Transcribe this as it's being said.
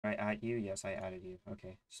I add you? Yes, I added you.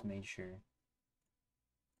 Okay, just made sure.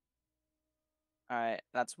 Alright,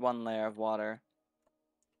 that's one layer of water.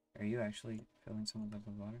 Are you actually filling someone up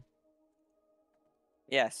with water?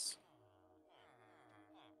 Yes.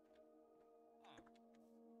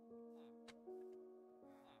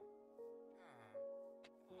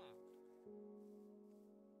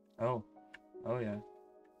 Oh. Oh, yeah.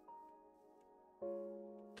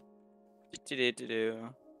 Do-do-do-do-do.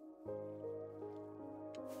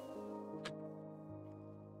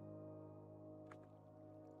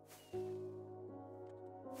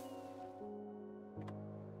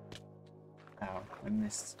 Ow, I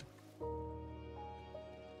missed.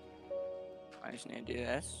 I just need to do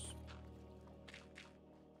this.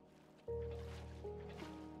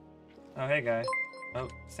 Oh, hey, guy. Oh,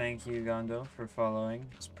 thank you, Gondo, for following.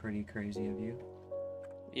 It's pretty crazy of you.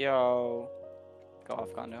 Yo. Go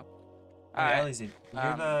off, Gondo. Oh, yeah, Alright. Alizé,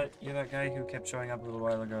 you're that guy who kept showing up a little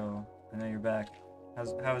while ago. I know you're back. How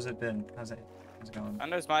has it been? How's it going?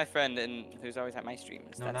 Gondo's my friend and who's always at my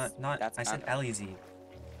streams. No, not. That's I said Gondo. Alizé, You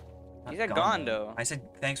not said Gondo. Gondo. I said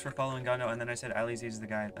thanks for following Gondo, and then I said Alizé is the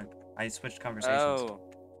guy. I switched conversations. Oh.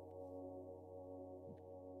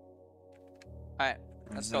 Alright,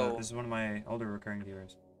 let's This, go. this is one of my older recurring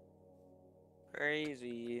viewers.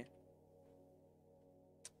 Crazy.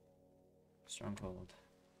 Stronghold.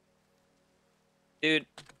 Dude,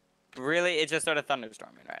 really? It just started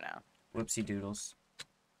thunderstorming right now. Whoopsie doodles.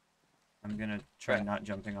 I'm gonna try Bruh. not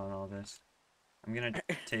jumping on all this. I'm gonna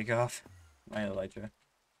take off my elytra.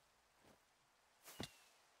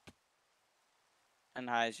 And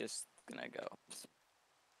High's just gonna go.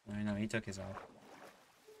 I know, he took his off.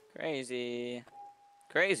 Crazy.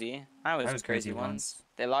 Crazy? I was crazy once.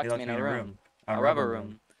 They locked me in a room. A rubber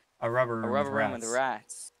room. A rubber room. A rubber with room rats. with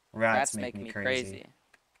rats. Rats make me crazy.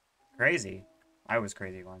 Crazy? I was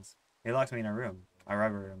crazy once. They locked me in a room. A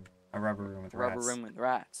rubber room. A rubber room with rats. Rubber room with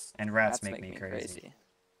rats. And rats make me crazy.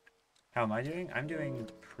 How am I doing? I'm doing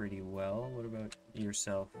pretty well. What about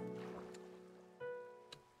yourself?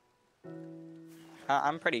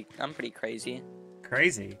 I'm pretty crazy.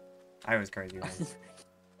 Crazy? I was crazy once.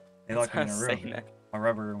 They locked me in a room. A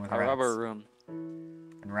rubber room with a rats. rubber room.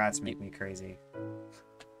 And rats make me crazy.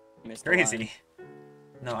 Missed Crazy.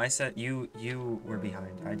 No, I said you were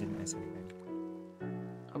behind. I didn't miss anything.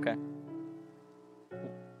 Okay.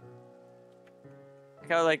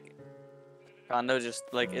 How like Kondo just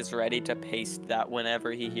like is ready to paste that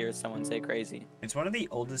whenever he hears someone say crazy. It's one of the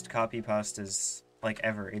oldest copy pastas like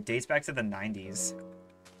ever. It dates back to the 90s.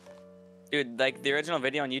 Dude, like the original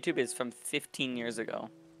video on YouTube is from 15 years ago.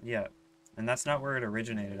 Yeah. And that's not where it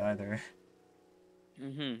originated either.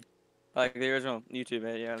 Mm-hmm. Like the original YouTube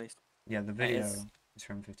video at least. Yeah, the video is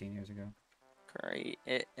from 15 years ago.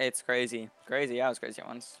 It's crazy. Crazy. I was crazy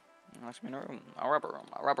once. Locked me in a room. A rubber room.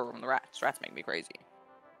 A rubber room. The rats. Rats make me crazy.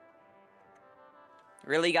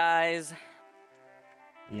 Really, guys?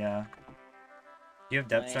 Yeah. Do you have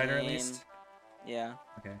Depth Strider at least? Yeah.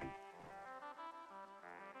 Okay.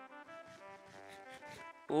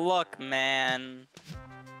 Look, man.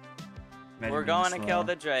 We're going to kill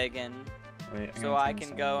the dragon. Wait, so I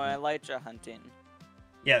can go elytra hunting.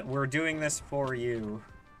 Yeah, we're doing this for you.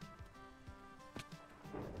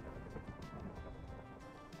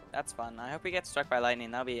 That's fun. I hope we get struck by lightning.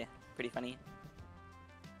 That'll be pretty funny.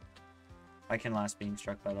 I can last being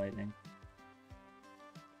struck by lightning.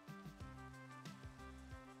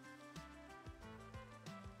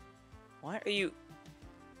 Why are you...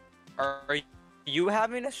 Are you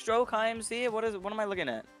having a stroke, IMC? What am I looking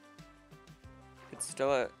at? It's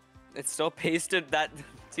still pasted.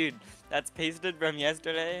 Dude, that's pasted from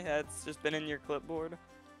yesterday. That's just been in your clipboard.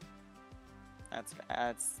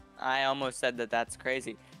 I almost said that's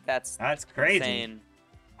crazy. That's crazy. Insane.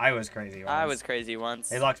 I was crazy once. I was crazy once.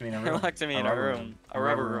 They locked me in a room. They locked me in a room. A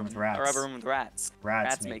rubber room with rats. A rubber room with rats.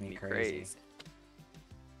 Rats make me crazy.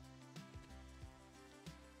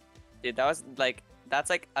 Dude, that's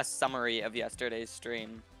like a summary of yesterday's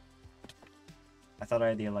stream. I thought I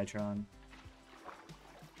had the elytra on.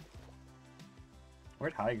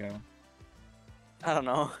 Where'd High go? I don't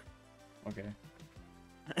know. Okay.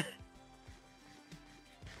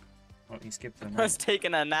 Oh, he skipped the night. I was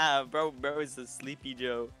taking a nap, bro. Bro is a sleepy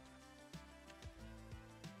Joe.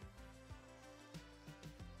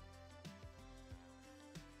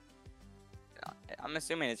 I'm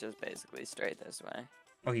assuming it's just basically straight this way.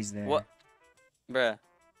 Oh, he's there. What? Bruh.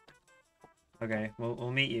 Okay,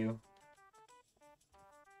 we'll meet you.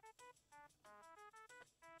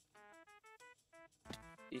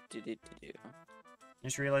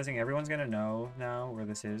 Just realizing everyone's gonna know now where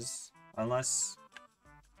this is. Unless...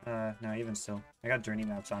 no, even still. I got journey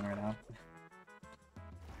maps on right now.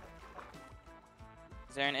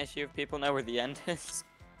 Is there an issue if people know where the end is?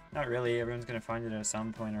 Not really. Everyone's gonna find it at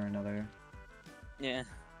some point or another. Yeah.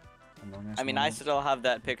 Among Us I mean, I moment. still have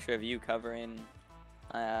that picture of you covering.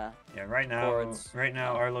 Yeah, right Boards.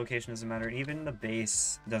 now, our location doesn't matter. Even the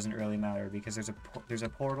base doesn't really matter because there's a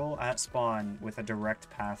portal at spawn with a direct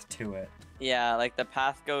path to it. Yeah, like the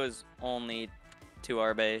path goes only to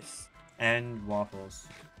our base. And waffles.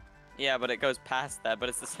 Yeah, but it goes past that, but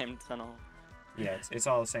it's the same tunnel. Yeah, it's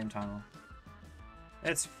all the same tunnel.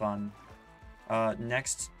 It's fun.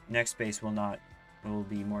 Next base will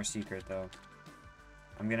be more secret though.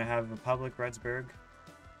 I'm gonna have a public Redsburg.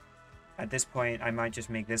 At this point, I might just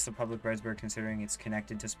make this a public Redsburg considering it's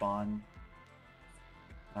connected to spawn.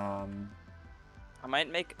 I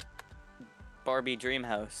might make Barbie Dream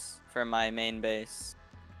House for my main base,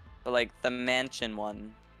 but like the mansion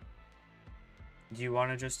one. Do you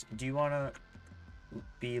wanna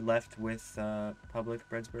be left with public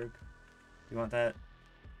Redsburg? You want that?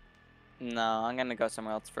 No, I'm gonna go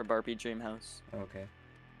somewhere else for Barbie Dream House. Okay.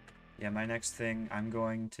 Yeah, my next thing, I'm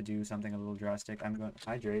going to do something a little drastic. I'm going to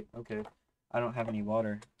hydrate. Okay. I don't have any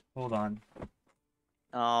water. Hold on.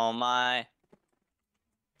 Oh my.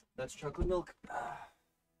 That's chocolate milk.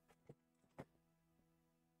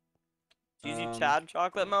 Did you Chad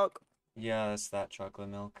chocolate milk? Yeah, that's that chocolate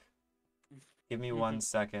milk. Give me 1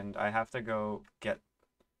 second. I have to go get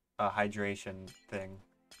a hydration thing.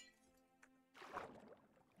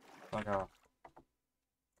 Fuck off.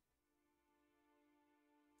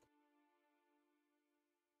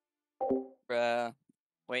 Bruh.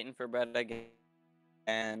 Waiting for bread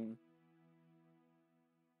again.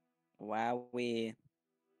 Wowee.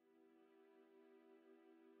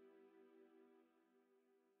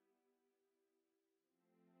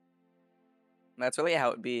 That's really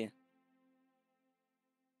how it be.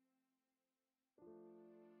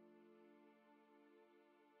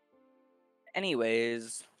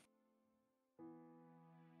 Anyways.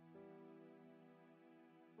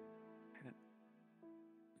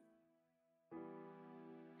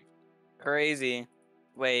 Crazy.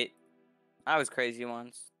 Wait. I was crazy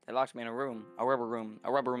once. They locked me in a room. A rubber room.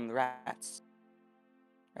 A rubber room with rats.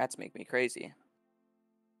 Rats make me crazy.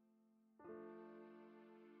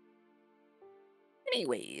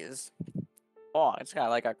 Anyways. Oh, I just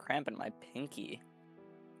got like a cramp in my pinky.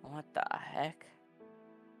 What the heck?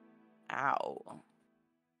 Ow.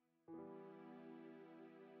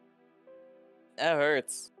 That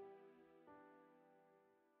hurts.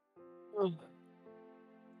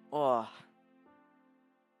 Oh.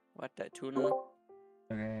 What the tuna?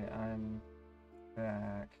 Okay, I'm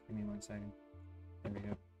back. Give me 1 second. There we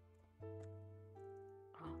go.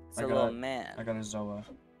 It's a little man. I got a Zoa.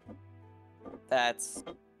 That's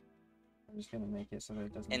I'm just gonna make it so that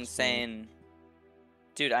it doesn't insane.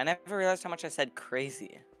 Dude, I never realized how much I said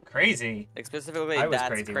crazy. Crazy? Like specifically, I was that's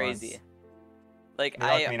crazy once. Like You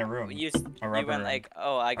locked me in a room. You rubber went room. like,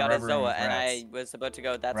 oh, I got a rubber room Zoa, with and I rats. was about to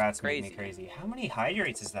go. That's Rats crazy. make me crazy. How many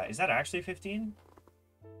hydrates is that? Is that actually 15?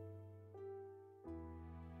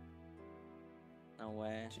 No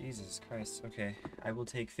way. Jesus Christ. Okay, I will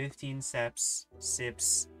take 15 sips.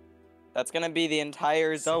 That's gonna be the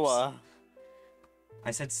entire Zoa.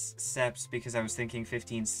 I said steps because I was thinking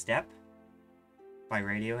 15 Step by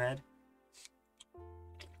Radiohead.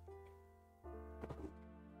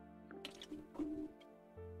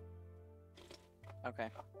 Okay.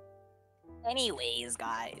 Anyways,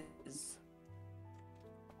 guys.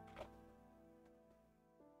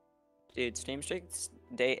 Dude, Stream Streak's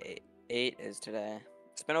day 8 is today.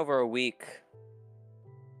 It's been over a week.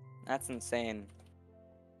 That's insane.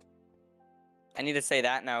 I need to say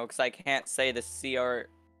that now because I can't say the C-R-A-Z-Y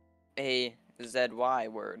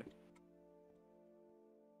word.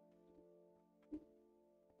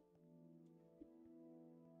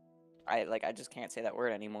 I just can't say that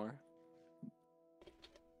word anymore.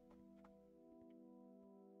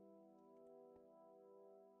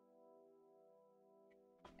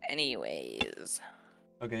 Anyways.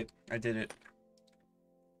 Okay, I did it.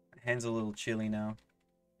 Hand's a little chilly now.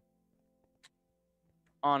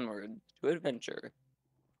 Onward to adventure.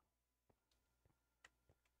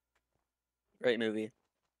 Great movie.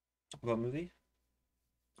 What movie?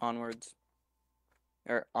 Onwards.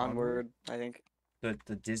 Or Onward, I think. The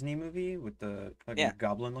Disney movie with the fucking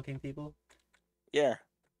goblin-looking people? Yeah.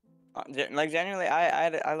 Like, genuinely,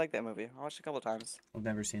 I like that movie. I watched it a couple times. I've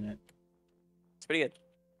never seen it. It's pretty good.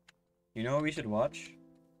 You know what we should watch?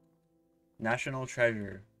 National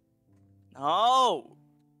Treasure. No!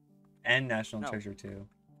 And National Treasure 2.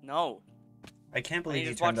 No. I can't believe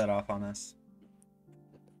you turned that off on us.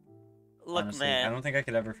 Look, honestly, man. I don't think I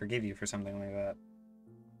could ever forgive you for something like that.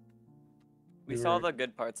 We saw the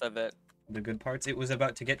good parts of it. the good parts. It was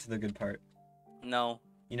about to get to the good part. No.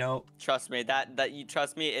 You know, Trust me. That you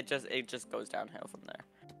trust me. It just goes downhill from there.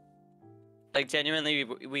 Like genuinely,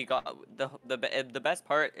 we got the best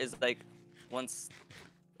part is like once,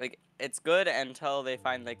 like it's good until they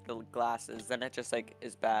find like the glasses. Then it just like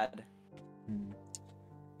is bad.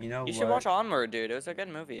 you know You should what? watch Onward, dude. It was a good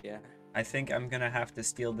movie. Yeah. I think I'm gonna have to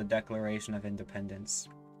steal the Declaration of Independence.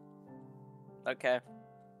 Okay.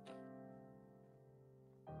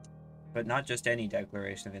 But not just any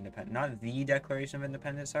Declaration of Independence. Not the Declaration of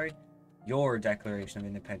Independence, sorry. Your Declaration of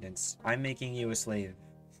Independence. I'm making you a slave.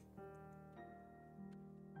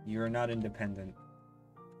 You're not independent.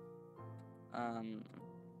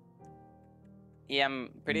 Yeah, I'm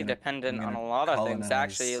pretty I'm dependent on gonna a lot of things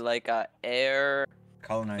actually, colonize like air,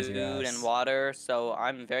 colonize your food, and ass. water. So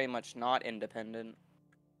I'm very much not independent.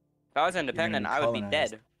 If I was You're gonna independent, be I would be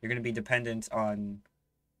colonized. dead. You're gonna be dependent on.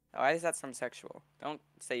 Why does that sound sexual? Don't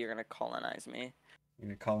say you're gonna colonize me. You're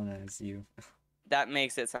gonna colonize you. That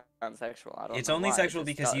makes it sound sexual. I don't It's know only why, it sexual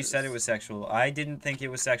just because you said it does. was sexual. I didn't think it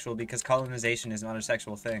was sexual because colonization is not a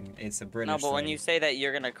sexual thing. It's a British No, but when thing. you say that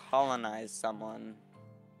you're gonna colonize someone,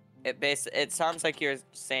 it sounds like you're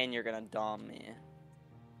saying you're gonna dom me.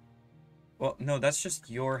 Well, no, that's just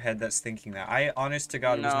your head that's thinking that. I, honest to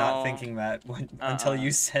God, was not No. thinking that until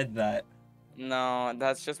you said that No,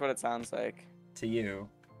 that's just what it sounds like. to you.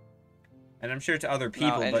 And I'm sure to other No,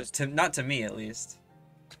 people, it but just. not to me at least.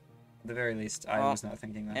 At the very least, I Well, was not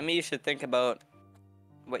thinking that. maybe you should think about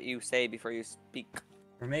what you say before you speak.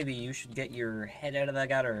 Or maybe you should get your head out of the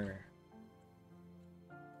gutter.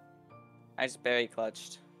 I just berry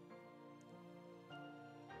clutched.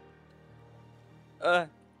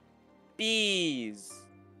 Bees.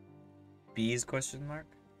 Bees question mark?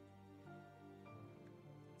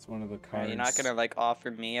 It's one of the cards. You're not gonna like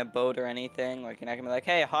offer me a boat or anything. Like you're not gonna be like,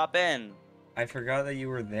 hey, hop in. I forgot that you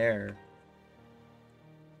were there.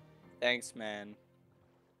 Thanks, man.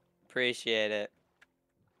 Appreciate it.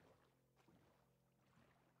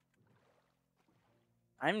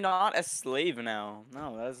 I'm not a slave now.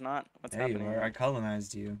 No, that is not what's There you happening. are. Here. I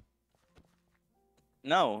colonized you.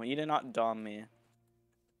 No, you did not dom me.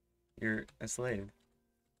 You're a slave.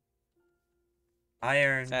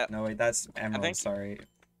 Iron. No, wait, that's emerald. Sorry.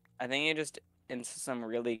 I think you're just into some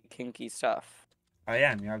really kinky stuff. I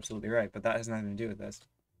am. You're absolutely right. But that has nothing to do with this.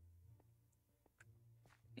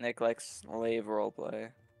 Nick likes slave roleplay.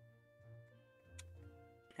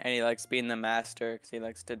 And he likes being the master because he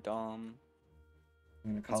likes to dom.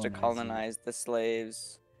 I'm Wants to gonna colonize the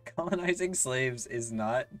slaves. Colonizing slaves is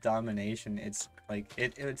not domination. It's like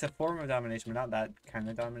it's a form of domination, but not that kind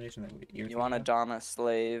of domination that you're. You want to dom a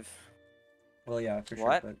slave? Well, yeah, for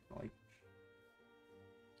What? sure. But like,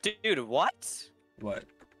 Dude, what? what?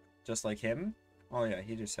 Just like him? Oh yeah,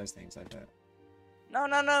 he just says things like that.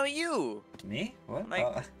 No, you. Me? What?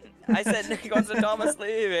 Like, I said Nick wants to dom a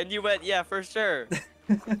slave, and you went, yeah, for sure.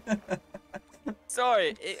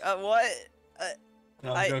 Sorry, what?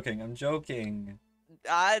 No, I'm joking. I'm joking.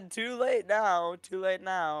 Too late now. Too late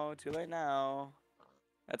now. Too late now.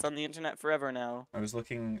 That's on the internet forever now. I was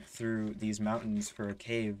looking through these mountains for a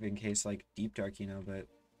cave in case, like, deep dark, you know, but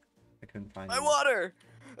I couldn't find My it. water!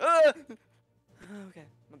 Okay,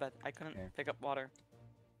 my bad. I couldn't pick up water.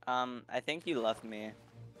 I think you left me.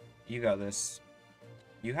 You got this.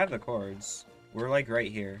 You have the cords. We're, like,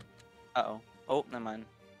 right here. Uh-oh. Oh, never mind.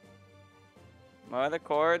 Where are the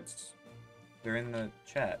cords? They're in the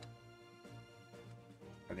chat.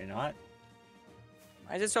 Are they not?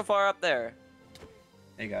 Why is it so far up there?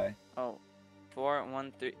 Hey, guy. Oh, 4,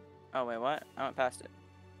 1, 3. Oh, wait, what? I went past it.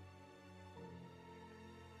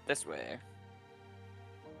 This way.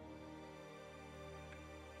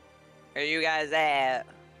 Where you guys at?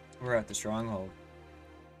 We're at the stronghold.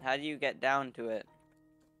 How do you get down to it?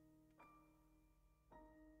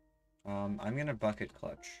 I'm gonna bucket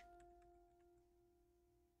clutch.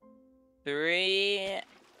 3. I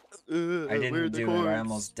didn't do it. I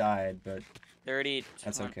almost died, but 30.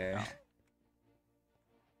 that's 20. okay. Oh.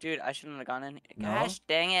 Dude, I shouldn't have gone in. No? Gosh,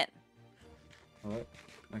 dang it. What?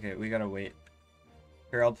 Okay, we gotta wait.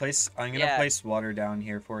 Here, I'm gonna place water down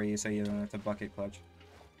here for you so you don't have to bucket clutch.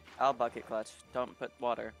 I'll bucket clutch. Don't put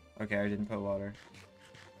water. Okay, I didn't put water.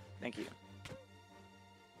 Thank you.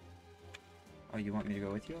 Oh, you want me to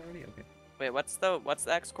go with you already? Okay. Wait, what's the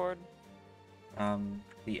X cord?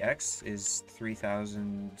 The X is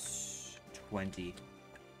 3020.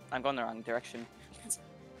 I'm going the wrong direction.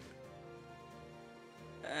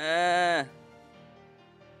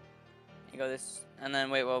 You go this, and then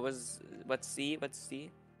wait, what's C? What's C?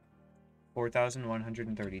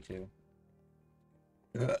 4132.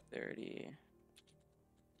 32.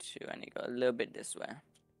 I need to go a little bit this way.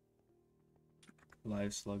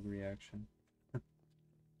 Live slug reaction.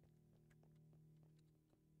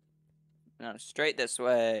 No, straight this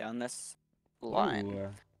way on this line. Ooh.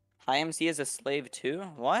 IMC is a slave too?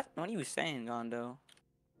 What? What are you saying, Gondo?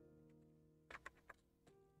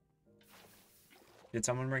 Did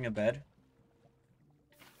someone bring a bed?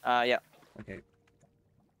 Yeah. Okay.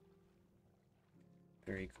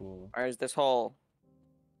 Very cool. Where's this hole?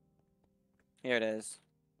 Here it is.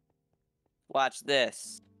 Watch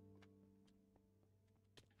this.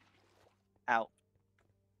 Out.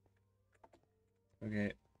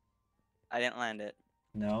 Okay. I didn't land it.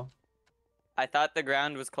 No? I thought the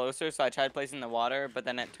ground was closer, so I tried placing the water, but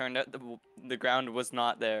then it turned out the ground was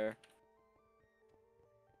not there.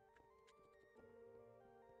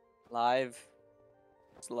 Live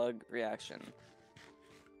slug reaction.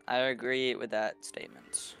 I agree with that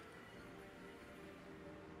statement.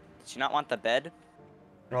 Did you not want the bed?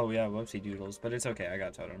 Oh, yeah, whoopsie doodles. But it's okay, I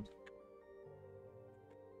got totems.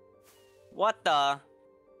 What the?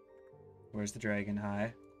 Where's the dragon?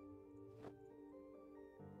 Hi.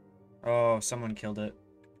 Oh, someone killed it.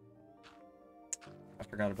 I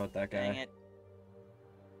forgot about that guy. Dang it.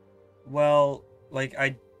 Well, like,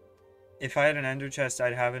 if I had an ender chest,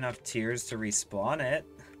 I'd have enough tears to respawn it.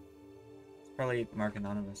 It's probably Mark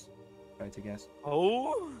Anonymous, if I had to guess.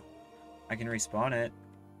 Oh? I can respawn it.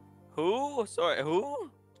 Who? Sorry, who?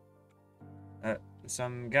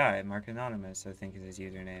 Some guy, Mark Anonymous, I think is his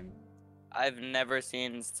username. I've never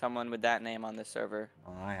seen someone with that name on this server.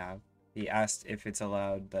 Well, I have. He asked if it's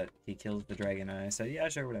allowed that he kills the dragon, and I said, yeah,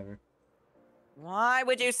 sure, whatever. Why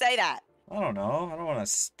would you say that? I don't know. I don't want to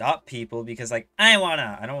stop people because, like, I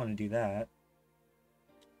don't want to do that.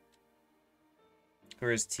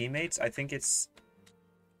 For his teammates, I think it's...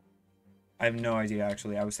 I have no idea,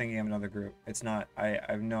 actually. I was thinking of another group. It's not... I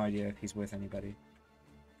have no idea if he's with anybody.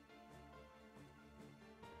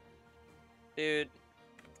 Dude,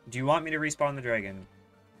 Do you want me to respawn the dragon?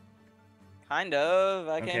 kind of.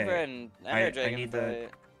 I came for Okay. an Ender Dragon need fight.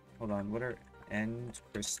 Hold on. What are... End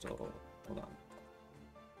crystal. Hold on.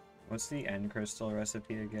 What's the end crystal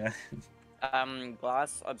recipe again?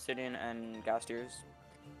 Glass, obsidian, and gas tears.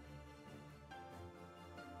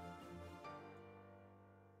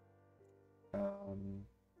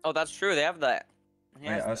 Oh, that's true. They have that.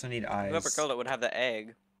 I also need eyes. Whoever killed it would have the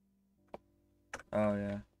egg. Oh,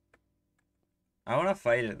 yeah. I want to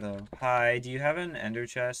fight it, though. Hi, do you have an ender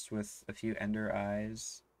chest with a few ender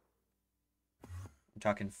eyes? I'm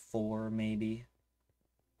talking 4, maybe.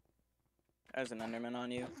 There's an Enderman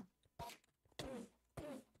on you.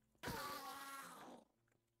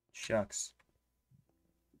 Shucks.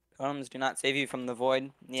 Totems do not save you from the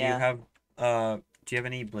void. Yeah. Do you have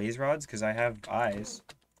any blaze rods? Because I have eyes.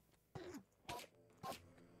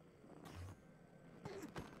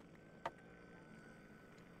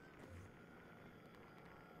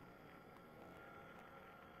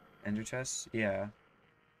 Ender chests? Yeah.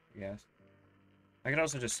 Yes. I could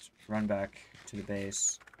also just run back to the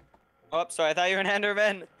base. Oh, sorry. I thought you were an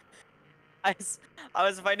Enderman. I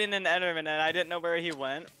was fighting an Enderman and I didn't know where he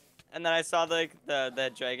went. And then I saw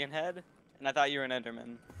the dragon head and I thought you were an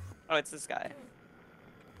Enderman. Oh, it's this guy.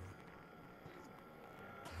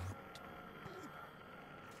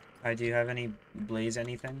 Hi, do you have any blaze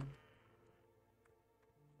anything?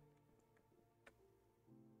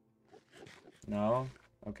 No?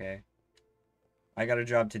 Okay. I got a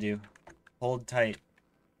job to do. Hold tight.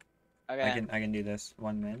 Okay. I can do this.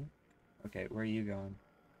 1 min. Okay, where are you going?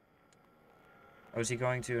 Oh, is he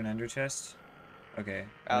going to an ender chest? Okay.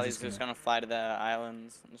 Ali's just gonna fly to the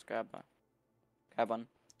islands and just grab one.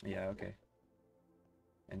 Yeah, okay.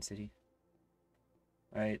 End city.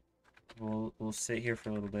 Alright. We'll sit here for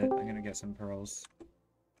a little bit. I'm gonna get some pearls.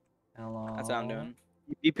 Hello. That's what I'm doing.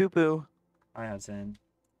 Beep poo poo. Hi, Hudson.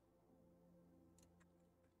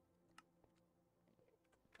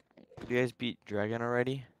 Did you guys beat Dragon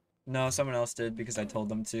already? No, someone else did because I told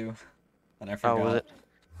them to. And I forgot.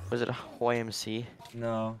 Oh, was it YMC?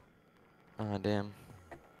 No, Oh, damn.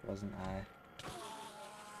 it wasn't I.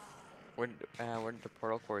 Where did the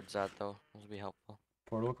portal cords at though? Those would be helpful.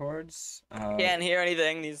 Portal cords? Can't hear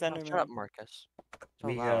anything. These Oh, Endermen. shut up, Marcus. So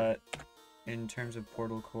We loud. got, in terms of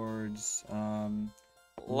portal cords, Look, man,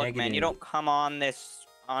 negative. you don't come on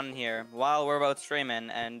here while we're both streaming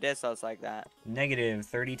and diss us like that. negative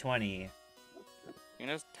 3020. You can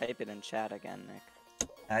just type it in chat again, Nick.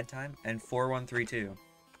 Ad time? And 4132.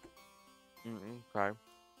 Okay.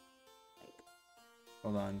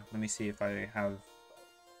 Hold on, let me see if I have...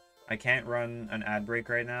 I can't run an ad break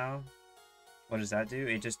right now. What does that do?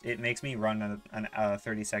 It makes me run a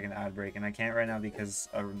 30-second ad break, and I can't right now because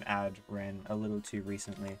an ad ran a little too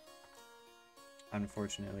recently.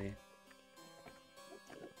 Unfortunately.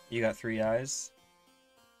 You got 3 eyes?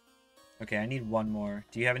 Okay, I need 1 more.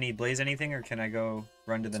 Do you have any blaze anything, or can I go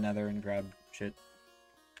run to the nether and grab shit?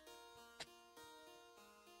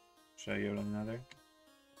 Show you the nether?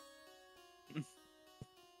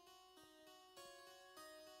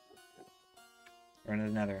 Run to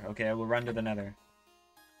the nether. Okay, I will run to the nether.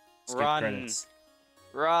 Skip Run. credits.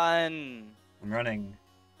 Run. I'm running.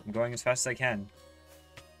 I'm going as fast as I can.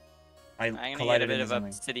 I'm gonna get a collided bit into of something.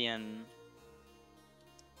 obsidian.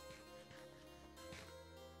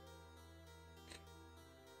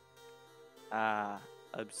 Ah,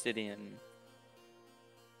 obsidian.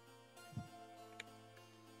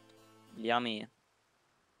 Yummy.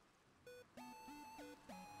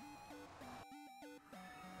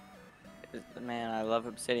 Man, I love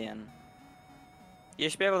obsidian. You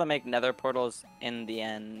should be able to make nether portals in the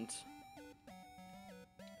end.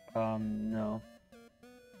 No.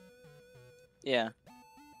 Yeah.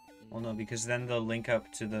 Well, no, because then they'll link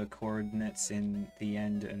up to the coordinates in the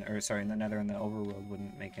end, and or sorry, in the nether and the overworld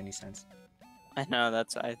wouldn't make any sense. I know,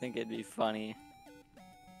 I think it'd be funny.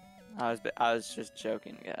 I was just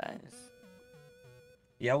joking, guys.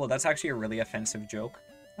 Yeah, well, that's actually a really offensive joke.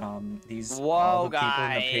 Whoa, all the people in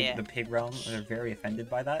guy. the pig realm are very offended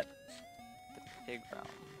by that. Pig realm.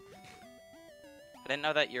 I didn't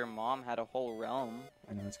know that your mom had a whole realm.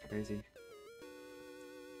 I know, it's crazy.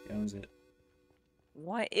 He owns it.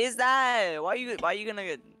 What is that? Why you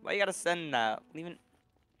gotta send that? Even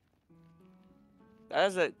that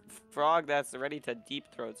is a frog that's ready to deep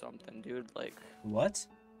throat something, dude. Like, What?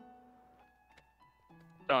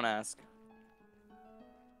 don't ask.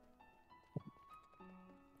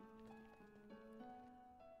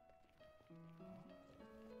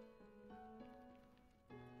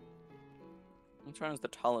 Which one is the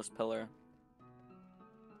tallest pillar?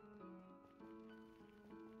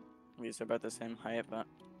 These are about the same height, but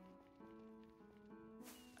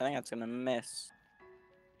I think that's gonna miss.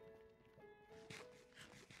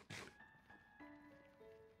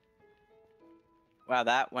 Wow,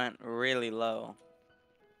 that went really low.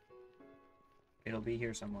 It'll be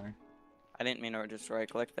here somewhere. I didn't mean to just right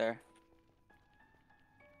click there.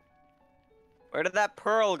 Where did that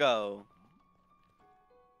pearl go?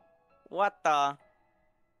 What the?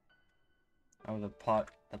 Oh, the pot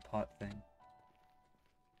thing.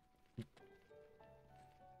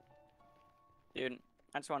 Dude,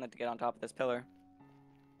 I just wanted to get on top of this pillar.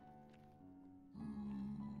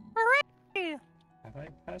 Have I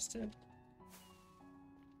passed it?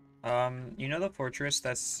 You know the fortress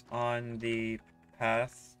that's on the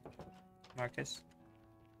path, Marcus?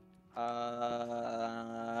 Kind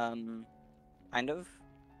of.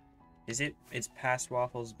 It's past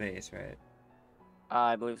Waffle's base, right?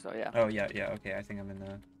 I believe so, yeah. Oh, yeah, okay, I think I'm in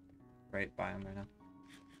the right biome right now.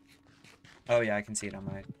 Oh, yeah, I can see it on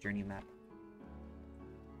my journey map.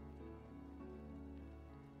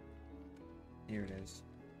 Here it is.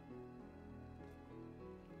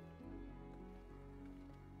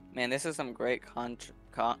 Man, this is some great contrast.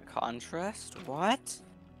 What?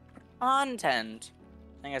 Content.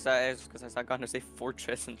 I think I saw it because I saw Gondor say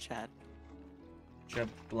fortress in chat.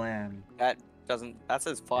 Jablam. That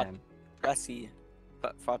says Damn. fortressy.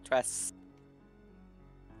 But fortress.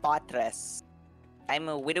 Fortress. Where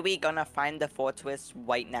are we gonna find the fortress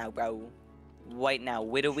right now, bro? Right now.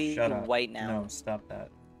 Where are we Shut up. right now? No, stop that.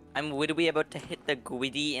 I'm literally about to hit the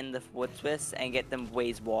Gwitty in the fortress and get them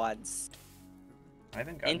ways wads. I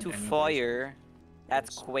haven't gotten Into any fire.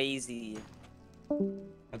 That's Yes. crazy.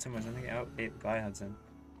 Hudson was anything out? Hey, bye, Hudson.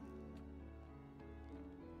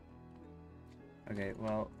 Okay,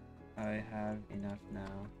 well, I have enough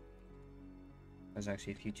now. There's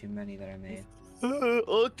actually a few too many that I made.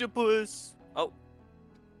 Octopus. Oh.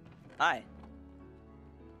 Hi.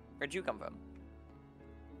 Where'd you come from?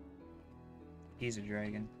 He's a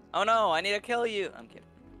dragon. Oh no, I need to kill you. I'm kidding.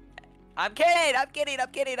 I'm kidding. I'm kidding.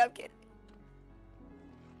 I'm kidding. I'm kidding.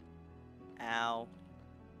 Ow.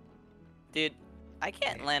 Dude, I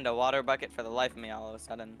can't land a water bucket for the life of me all of a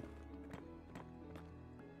sudden.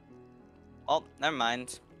 Oh, never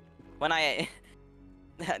mind. When I...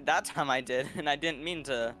 that time I did, and I didn't mean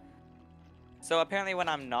to. So apparently when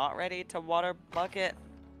I'm not ready to water bucket,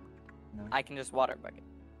 No. I can just water bucket.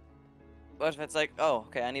 But if it's like, oh,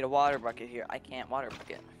 okay, I need a water bucket here, I can't water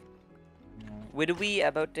bucket. No. Would we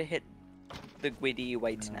about to hit the Gwitty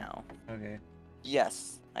white No. now? Okay.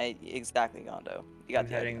 Yes, exactly, Gondo. You got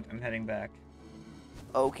the idea. I'm heading back.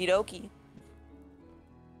 Okie dokie.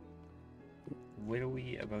 What are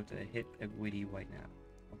we about to hit a witty white now?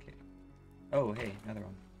 Okay. Oh, hey, another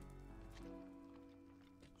one.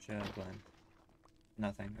 Glen.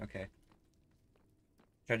 Nothing. Okay.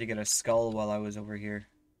 Tried to get a skull while I was over here.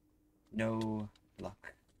 No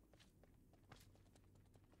luck.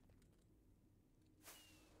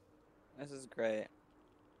 This is great.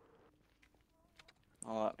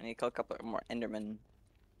 Oh, I need to kill a couple more Endermen.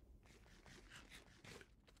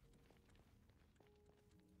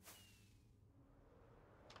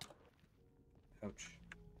 Ouch.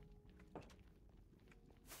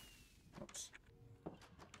 Oops.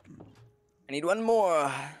 I need one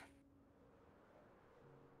more.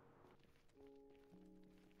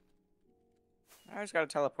 I just gotta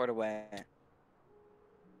teleport away.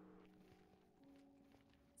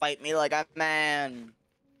 Fight me like a man.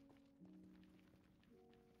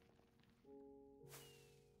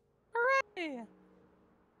 Hooray!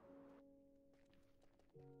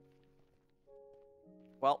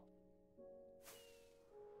 Well,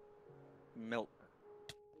 milk.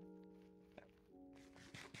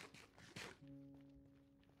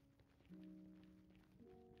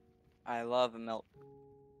 I love milk.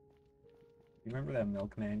 You remember that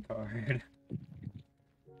milkman card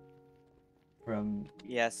from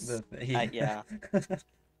Yes. the Yeah.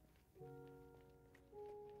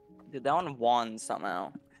 Dude, that one won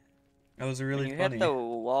somehow. That was When really you funny. hit the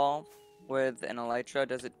wall with an elytra,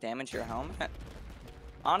 does it damage your helmet?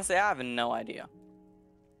 Honestly, I have no idea.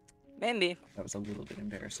 Maybe. That was a little bit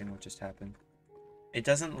embarrassing what just happened. It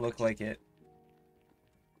doesn't look like it.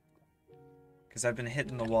 Because I've been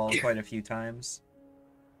hitting the wall quite a few times.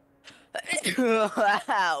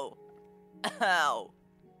 Ow! Ow!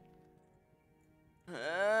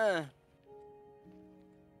 Ugh.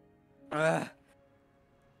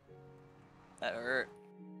 That hurt.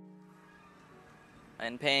 I'm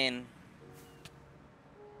in pain.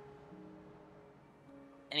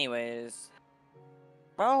 Anyways.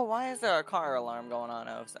 Bro, why is there a car alarm going on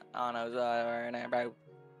bro?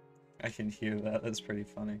 I can hear that. That's pretty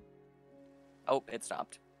funny. Oh, it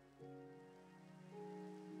stopped.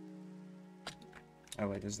 Oh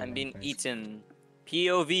wait, this is the I'm wrong being place. eaten.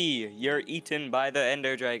 POV, you're eaten by the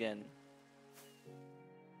Ender Dragon.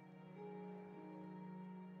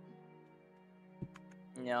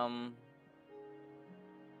 Yum.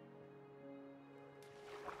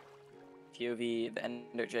 POV, the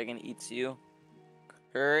Ender Dragon eats you.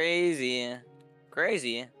 Crazy.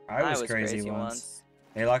 Crazy. I was crazy once.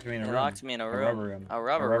 They locked me in a They room. locked me in a A room. rubber room. A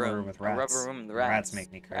rubber room. with A rats. rubber room with Rats rats.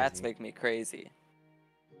 make me crazy. Rats make me crazy.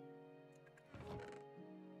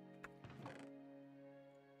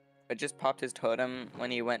 I just popped his totem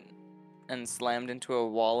when he went and slammed into a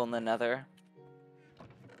wall in the nether.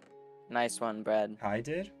 Nice one, Brad. I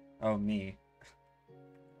did? Oh, me.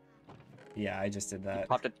 Yeah, I just did that.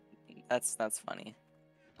 Popped it. That's funny.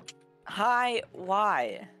 Hi,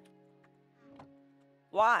 why?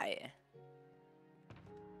 Why?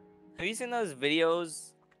 Have you seen those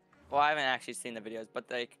videos? Well, I haven't actually seen the videos, but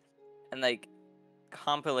like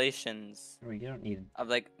compilations Oh, you don't need of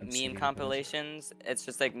like obsidian meme for this. compilations. It's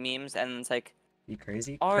just like memes, and it's like. You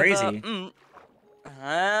crazy? Are Crazy?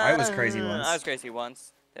 I was crazy once. I was crazy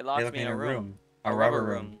once. They They locked locked me in a room. A rubber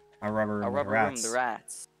room. A rubber room A with rubber room. rats. The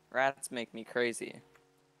rats. Rats make me crazy.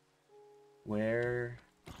 Where?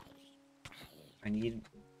 I need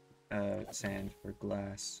sand for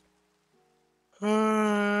glass.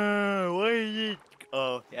 What is it?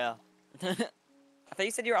 Oh yeah. I thought you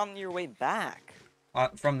said you were on your way back.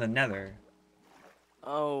 From the nether.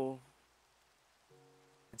 Oh.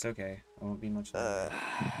 It's okay. I won't be much longer.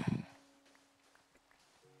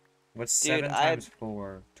 What's Dude, 7 times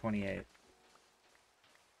 4? 28.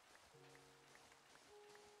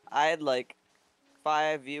 I had like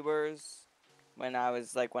 5 viewers when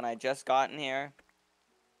I just gotten here.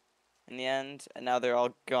 In the end, and now they're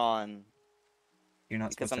all gone. You're not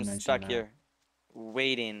Because supposed I'm to mention stuck that. here,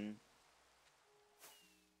 waiting.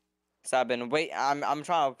 So I've been I'm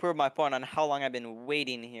trying to prove my point on how long I've been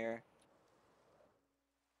waiting here.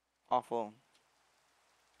 Awful.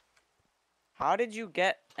 How did you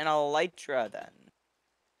get an elytra then?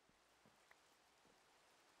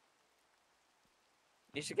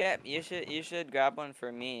 You should grab one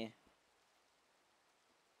for me.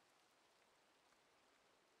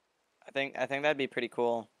 I think that'd be pretty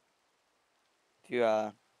cool. If you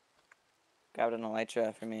grabbed an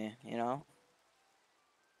elytra for me, you know?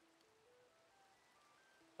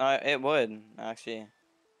 It would actually.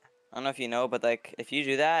 I don't know if you know, but like if you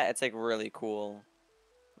do that, it's like really cool.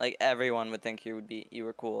 Like everyone would think you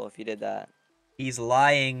were cool if you did that. He's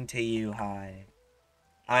lying to you, Hi.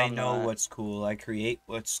 I I'm know not. what's cool. I create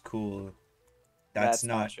what's cool. That's That's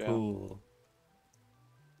not not true. cool.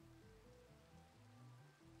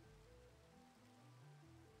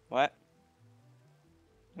 What?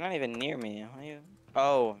 You're not even near me. What are you?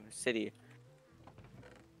 Oh, city.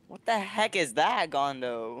 What the heck is that,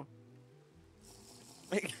 Gondo?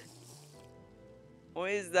 Like,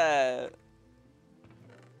 what is that?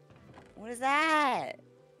 What is that?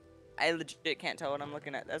 I legit can't tell what I'm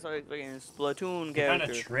looking at. That's why I was looking at a Splatoon You found a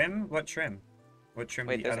character. trim? What trim? What trim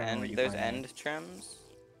Wait, do you, there's I don't know what you there's find there. end trims.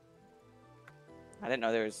 I didn't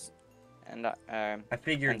know there was end I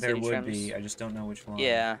figured end there city would trims. be, I just don't know which one.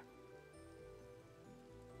 Yeah,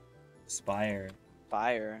 Spire.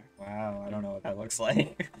 fire. Wow, I don't know what that looks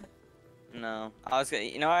like. No, I was gonna.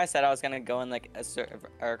 You know, I said I was gonna go in like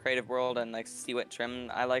a creative world and like see what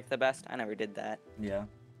trim I like the best. I never did that. Yeah.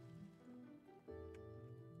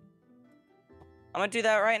 I'm gonna do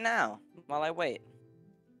that right now while I wait.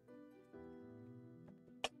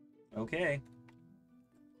 Okay.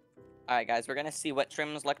 All right, guys, we're gonna see what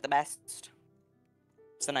trims look the best.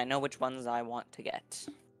 So then I know which ones I want to get.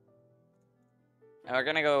 And we're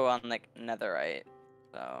gonna go on like netherite.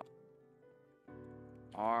 So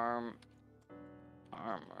armor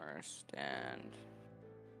stand.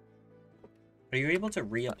 Are you able to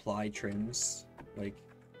reapply trims? Like,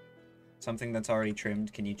 something that's already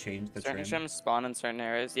trimmed, can you change the Certain trim? trims spawn in certain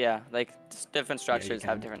areas. Yeah, like different structures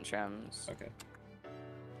have can. different trims. Okay.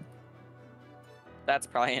 That's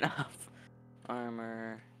probably enough.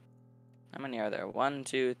 Armor. How many are there? 1,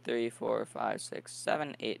 2, 3, 4, 5, 6,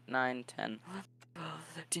 7, 8, 9, 10,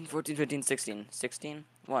 13, 14, 15, 16. 16?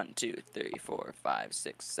 1, 2, 3, 4, 5,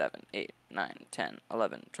 6, 7, 8, 9, 10,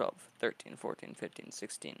 11, 12, 13, 14, 15,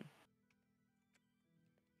 16.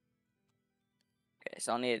 Okay,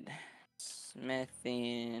 so I'll need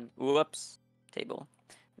smithing. Whoops. Table.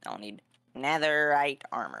 I'll need netherite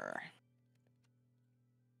armor.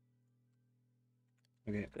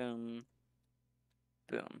 Okay. Boom.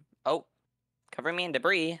 Boom. Oh, cover me in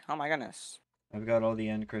debris. Oh my goodness. I've got all the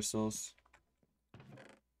end crystals.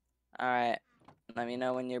 Alright. Let me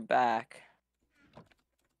know when you're back.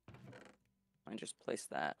 I just place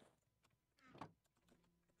that.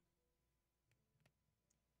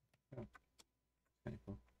 Kinda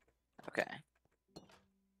cool. Okay.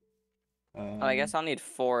 Oh, I guess I'll need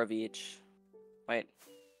 4 of each. Wait.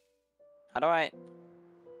 How do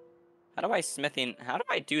I smithing? How do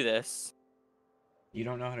I do this? You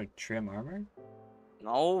don't know how to trim armor?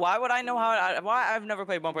 No, why would I know why I've never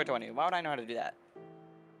played 1.20. Why would I know how to do that?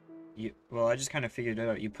 Well, I just kind of figured it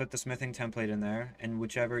out. You put the smithing template in there, and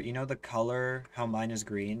whichever, you know the color, how mine is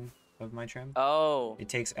green of my trim? Oh. It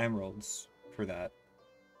takes emeralds for that.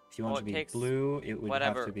 If you want Oh, it to it be takes blue, it would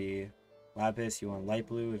have whatever. to be lapis. You want light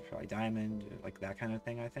blue, it's probably diamond, like that kind of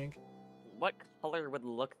thing, I think. What color would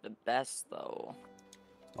look the best though?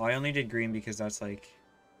 Well, I only did green because that's like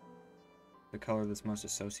the color that's most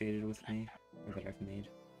associated with me, or that I've made.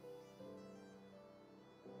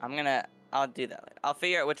 I'll do that later. I'll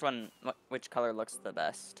figure out which color looks the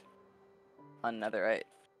best on netherite.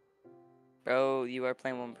 Bro, you are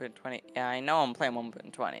playing 1.20. Yeah, I know I'm playing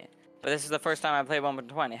 1.20. But this is the first time I played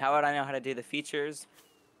 1.20. How would I know how to do the features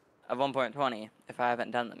of 1.20 if I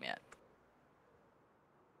haven't done them yet?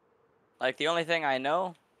 Like, the only thing I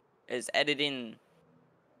know is editing.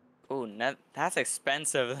 Ooh, that's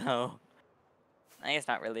expensive, though. I guess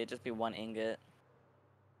not really. It'd just be 1 ingot.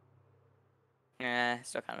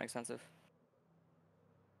 Still kind of expensive.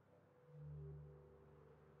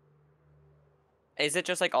 Is it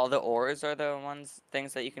just like all the ores are the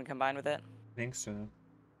things that you can combine with it? I think so.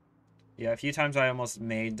 Yeah, a few times I almost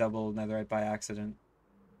made double netherite by accident.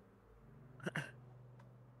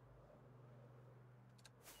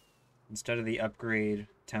 Instead of the upgrade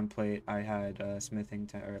template, I had a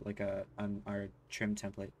smithing or like our trim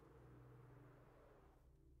template.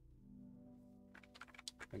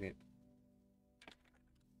 Okay.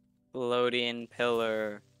 Floating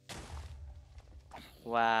pillar.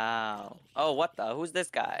 Wow. Oh, what the? Who's this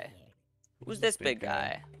guy? Who's this big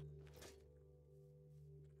guy?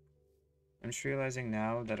 I'm just realizing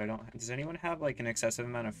now that I don't... Does anyone have, like, an excessive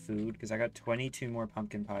amount of food? Because I got 22 more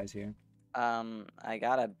pumpkin pies here. I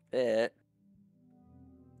got a bit.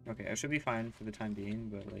 Okay, I should be fine for the time being,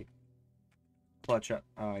 but, like... Clutch up.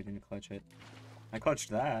 Oh, I didn't clutch it. I clutched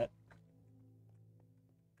that.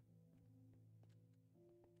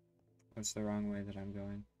 That's the wrong way that I'm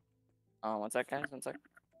going. Oh, one sec, guys. 1 sec.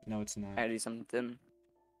 No, it's not. I gotta do something.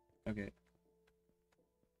 Okay.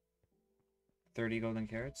 30 golden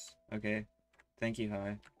carrots? Okay. Thank you,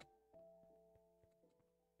 Hi.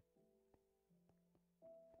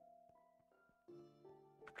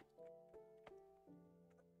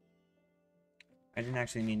 I didn't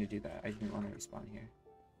actually mean to do that. I didn't want to respawn here.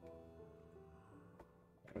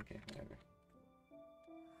 Okay, whatever.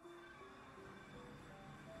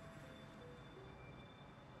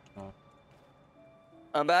 Oh.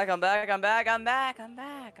 I'm back.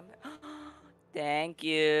 Thank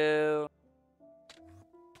you.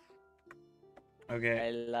 Okay.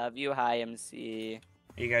 I love you, Hi MC.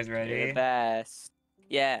 Are you guys You're ready? the best.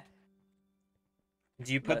 Yeah.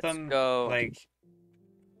 Do you put Let's them go. like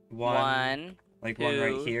One, like one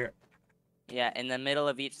right two. here? Yeah, in the middle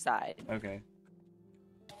of each side. Okay.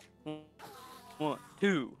 1,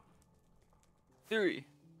 2, 3.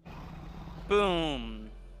 Boom.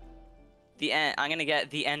 The end. I'm gonna get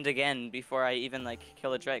the end again before I even like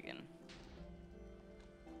kill a dragon.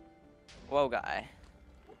 Whoa, guy.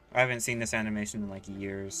 I haven't seen this animation in like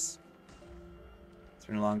years. It's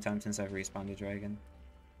been a long time since I've respawned a dragon.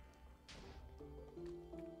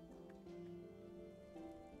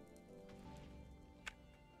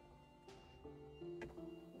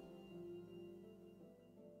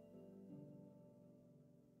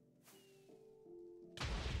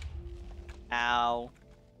 Ow.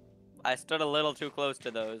 I stood a little too close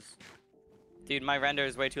to those. Dude, my render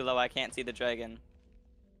is way too low. I can't see the dragon.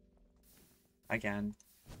 I can.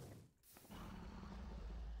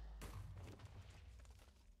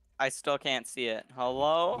 I still can't see it.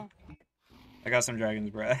 Hello? I got some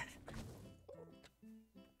dragon's breath.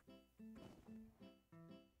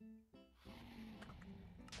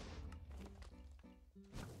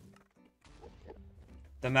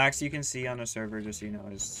 The max you can see on a server, just so you know,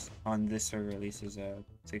 is on this server at least is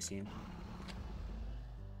 16.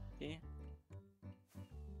 See?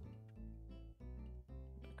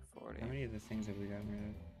 40. How many of the things have we gotten rid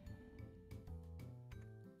of?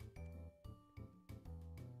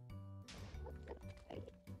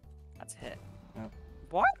 That's a hit. Oh.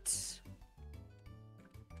 What?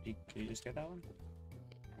 Did you just get that one?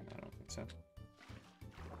 I don't think so.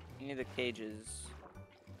 You need the cages.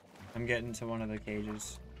 I'm getting to one of the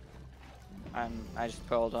cages. I just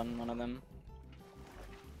pulled on one of them.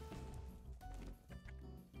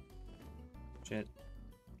 Shit.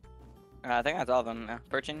 I think that's all of them.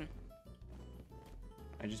 Perching.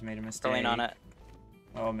 I just made a mistake. Going on it.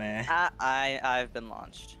 Oh man. I've been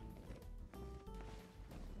launched.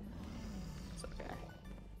 It's okay.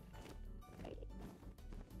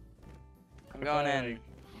 I'm going in.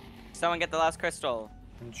 Someone get the last crystal.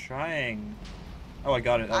 I'm trying. Oh, I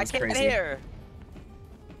got it. That I was can't crazy. hear.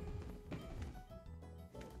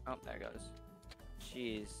 Oh, there it goes.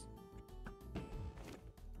 Jeez.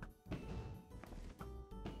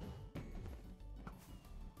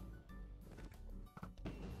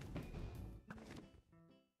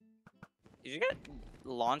 Did you get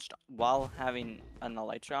launched while having an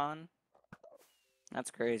elytra on? That's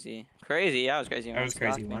crazy. Crazy, yeah, I was crazy. That was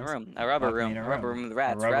crazy In a once. room. A rubber Locked me room. in A rubber room with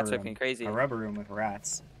rats. A rubber Rats make room. me crazy. A rubber room with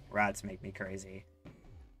rats. Rats make me crazy.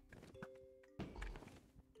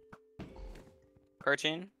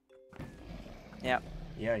 Perching? Yep.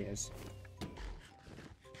 Yeah, he is.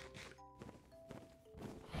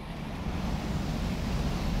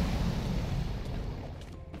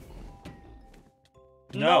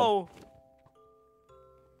 No!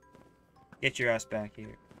 Get your ass back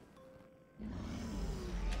here.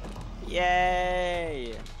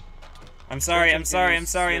 Yay! I'm sorry, I'm Perching sorry, I'm fingers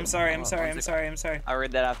sorry, I'm swim. sorry, I'm Oh, sorry, one I'm sec. sorry, I'm sorry. I'll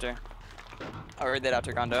read that after. I'll read that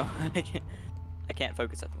after, Gondo. I can't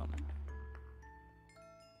focus at the moment.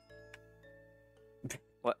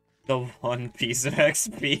 What? The one piece of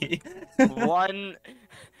XP.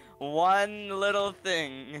 one little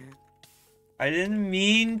thing. I didn't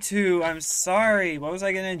mean to. I'm sorry. What was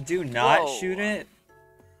I gonna do? Not Whoa. shoot it?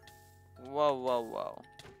 Whoa, whoa, whoa.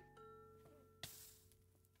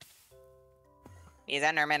 These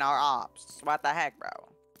Endermen are ops. What the heck, bro?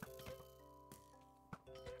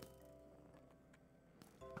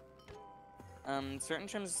 Certain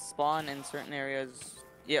trims spawn in certain areas.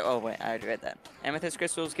 Yeah, oh wait, I already read that. Amethyst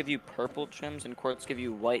crystals give you purple trims and quartz give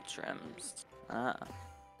you white trims. Ah.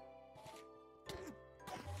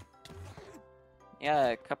 Yeah,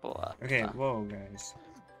 a couple of... Okay, whoa, guys.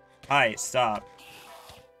 Hi, stop.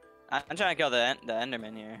 I'm trying to kill the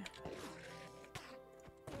Enderman here.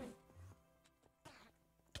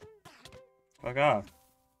 Fuck off.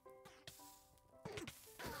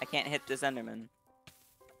 I can't hit this Enderman.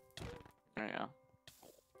 There we go.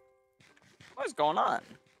 What is going on?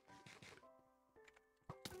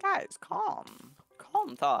 Guys, calm.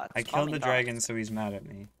 Calm thoughts. I killed calming the thoughts. dragon, so he's mad at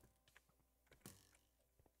me.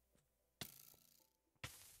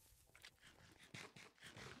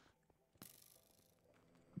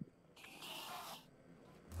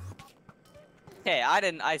 Hey,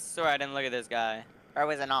 I swear I didn't look at this guy. I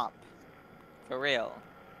was an op. For real.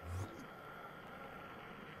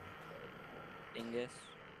 Dingus.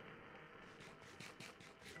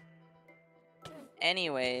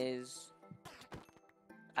 Anyways,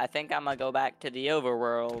 I think I'm gonna go back to the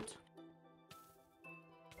overworld.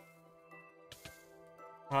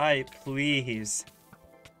 Hi, please.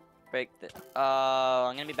 Break the. Oh,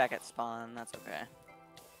 I'm gonna be back at spawn. That's okay.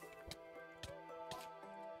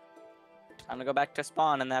 Time to go back to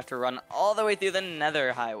spawn and have to run all the way through the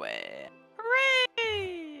Nether highway.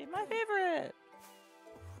 Hooray! My favorite.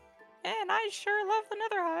 And I sure love the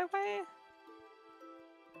Nether highway.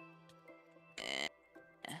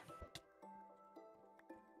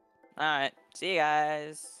 Alright, see you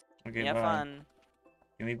guys. Okay, You have bye. fun.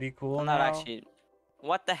 Can we be cool I'm now? not actually.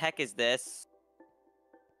 What the heck is this?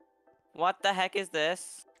 What the heck is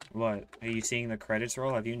this? What? Are you seeing the credits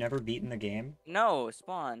roll? Have you never beaten the game? No,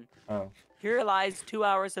 spawn. Oh. Here lies 2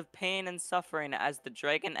 hours of pain and suffering as the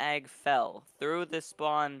dragon egg fell through the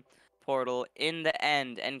spawn portal in the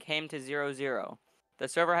end and came to 0-0. The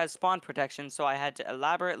server has spawn protection, so I had to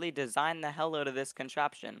elaborately design the hell out of this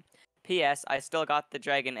contraption. P.S. I still got the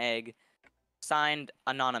dragon egg. Signed,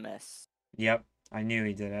 Anonymous. Yep. I knew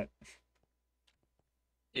he did it.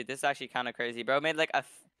 Dude, this is actually kind of crazy, bro. Made like a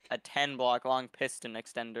 10 block long piston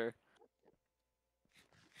extender.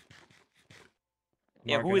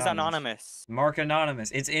 Yeah, Mark who is Anonymous? Mark Anonymous.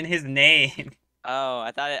 It's in his name. Oh,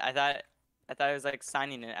 I thought it was like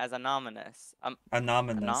signing it as anonymous.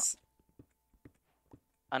 Anonymous.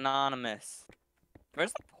 Anonymous.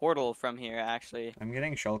 Where's the portal from here, actually? I'm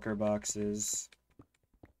getting shulker boxes.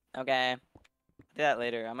 Okay. Do that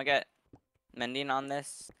later. I'm gonna get mending on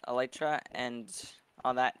this elytra and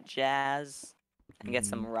all that jazz. And get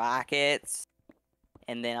some rockets.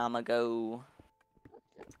 And then I'm gonna go...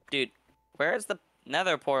 Dude, where's the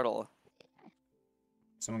nether portal?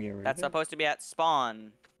 Someone get rid That's of it? supposed to be at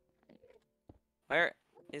spawn. Where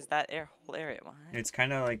is that whole area? What? It's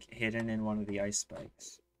kind of like hidden in one of the ice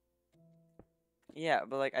spikes. Yeah,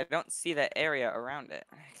 but like I don't see that area around it.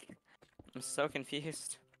 I'm so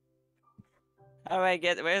confused. How do I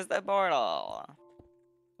get? Where's the portal?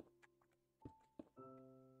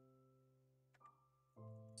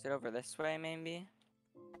 Is it over this way, maybe?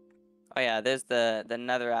 Oh yeah, there's the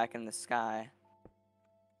netherrack in the sky.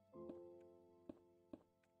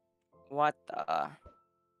 What the?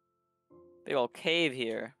 Big old cave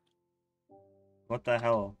here. What the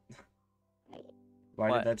hell? Why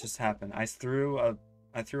What? did that just happen? I threw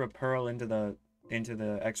a pearl into the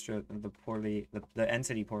the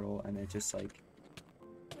entity portal, and it just like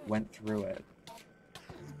went through it.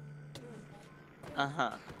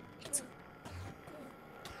 Uh-huh.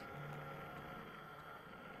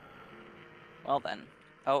 Well then.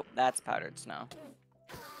 Oh, that's powdered snow.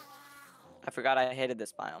 I forgot I hated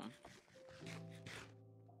this biome.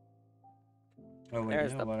 Oh wait,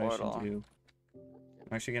 There's you know the what portal. I should do?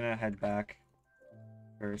 I'm actually gonna head back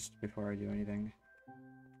first before I do anything.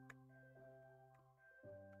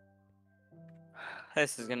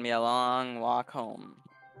 This is gonna be a long walk home.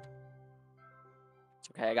 It's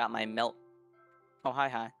okay, I got my melt. Oh,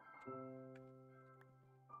 hi.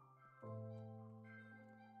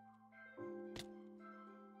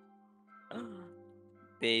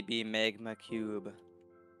 Baby magma cube.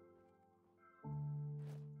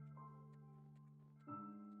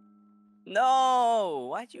 No!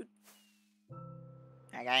 Why'd you...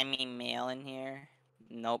 I got any mail in here?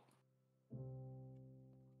 Nope.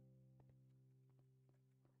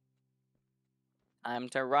 Time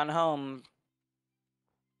to run home.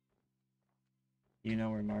 You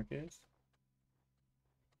know where Mark is?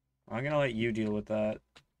 I'm gonna let you deal with that.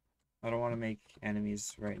 I don't want to make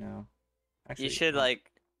enemies right now. Actually, You should,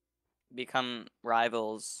 like, become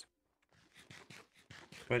rivals.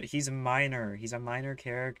 But he's a minor. He's a minor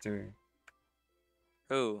character.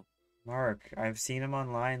 Who? Mark, I've seen him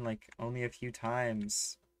online like only a few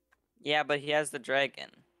times. Yeah, but he has the dragon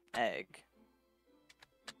egg.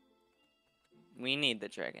 We need the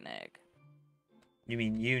dragon egg. You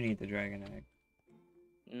mean you need the dragon egg?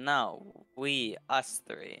 No, us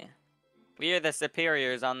three. We are the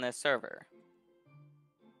superiors on this server.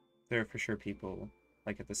 There are for sure people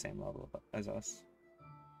like at the same level as us.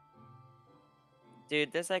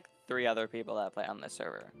 Dude, there's like 3 other people that play on this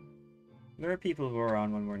server. There are people who are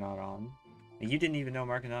on when we're not on. You didn't even know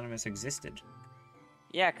Mark Anonymous existed.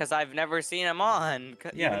 Yeah, because I've never seen him on.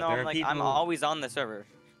 Yeah, Even though there I'm are like, I'm people- always on the server.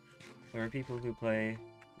 There are people who play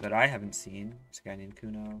that I haven't seen. This guy named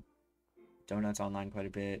Kuno. Donut's online quite a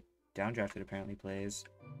bit. Downdrafted apparently plays.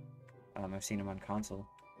 I've seen him on console.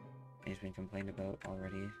 He's been complained about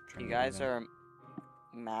already. You guys are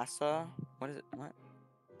Massa? What is it? What?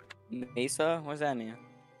 Mesa? What does that mean?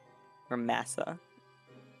 Or Massa?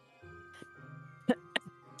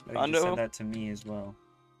 Oh, you just Rondo? said that to me as well.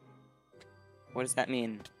 What does that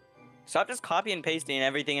mean? Stop just copy and pasting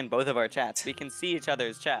everything in both of our chats. We can see each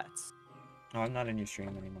other's chats. Oh, I'm not in your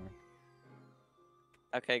stream anymore.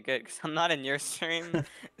 Okay, good, because I'm not in your stream.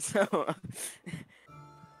 So... Okay.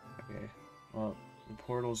 Well, the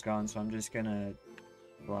portal's gone, so I'm just gonna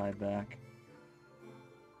fly back.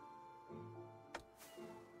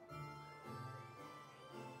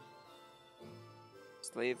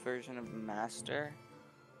 Slave version of master?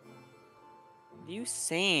 What are you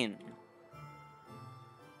saying?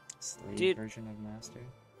 Slave Dude. version of master.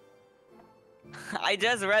 I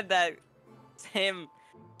just read that same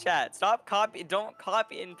chat. Don't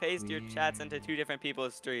copy and paste your chats into Weird. two different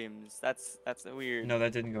people's streams. That's weird. No,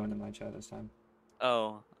 that didn't go into my chat this time.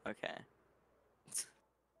 Oh, okay.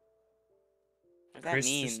 What does that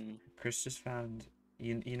mean? Chris just found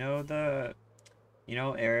you know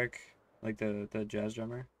Eric, like the jazz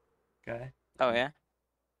drummer guy. Oh yeah?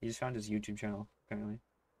 He just found his YouTube channel apparently.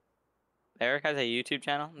 Eric has a YouTube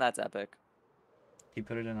channel? That's epic. He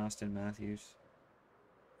put it in Austin Matthews.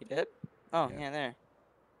 He did? Oh, Yeah. yeah, there.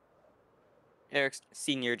 Eric's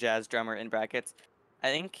senior jazz drummer in brackets. I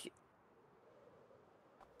think...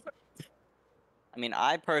 I mean,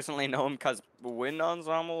 I personally know him because Wind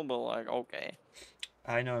Ensemble, but like, okay.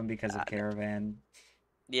 I know him because of Caravan.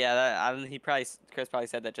 Yeah, Chris probably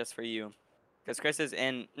said that just for you. Because Chris is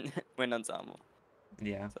in Wind Ensemble.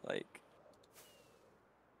 Yeah. So, like...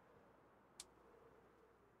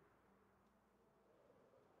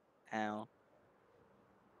 Ow.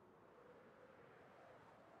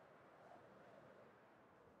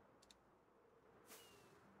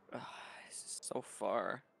 Ugh, this is so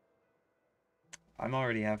far. I'm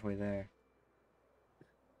already halfway there.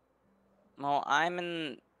 Well, I'm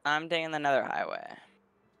taking the Nether Highway.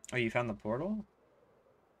 Oh, you found the portal?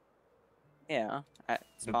 Yeah, at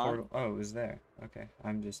The spawn. portal. Oh, it was there. Okay,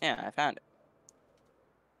 I'm just. Yeah, I found it.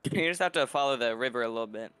 You just have to follow the river a little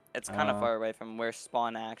bit. It's kind of far away from where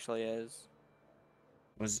spawn actually is.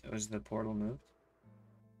 Was the portal moved?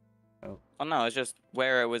 Oh. Well, no, it's just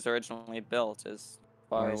where it was originally built is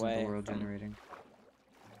far Why isn't away. the world generating?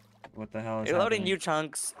 What the hell is You're loading happening? new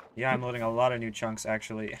chunks. Yeah, I'm loading a lot of new chunks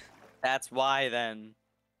actually. That's why then.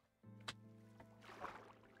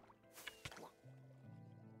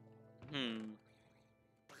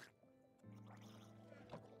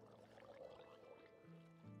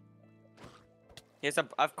 Yes,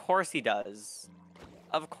 of course he does.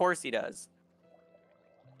 Of course he does.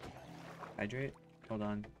 Hydrate? Hold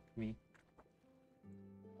on. Me.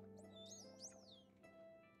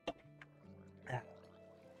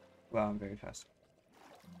 Wow, I'm very fast.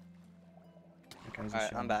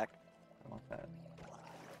 Alright, I'm back. I want that.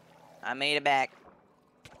 I made it back.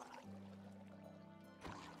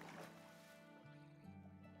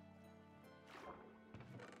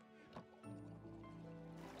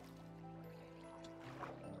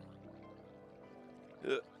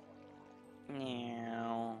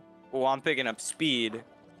 Oh, I'm picking up speed.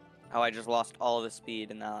 Oh, I just lost all the speed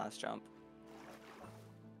in that last jump.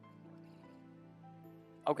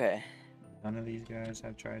 Okay. None of these guys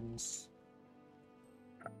have tridents.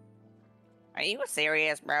 Are you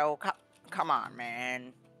serious, bro? Come on,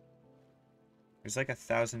 man. There's like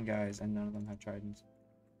 1,000 guys and none of them have tridents.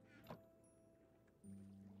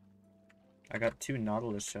 I got 2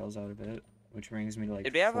 Nautilus shells out of it, which brings me to like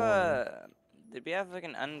Did we have 4. Did we have like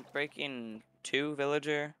an Unbreaking 2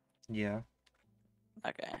 villager? Yeah.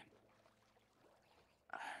 Okay.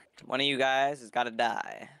 One of you guys has got to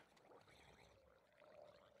die.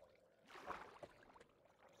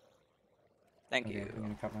 Thank Okay, you. I'm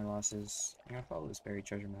gonna cut my losses. I'm gonna follow this buried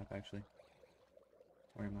treasure map actually.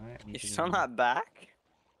 Where am I? You're still not back?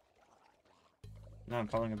 No, I'm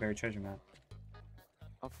following a buried treasure map.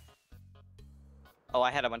 Oh,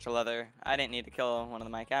 I had a bunch of leather. I didn't need to kill one of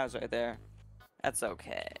my cows right there. That's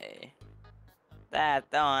okay.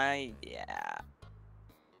 Yeah.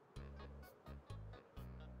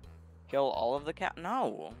 Kill all of the cow?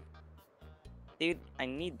 No. Dude, I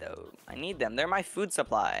need those. I need them. They're my food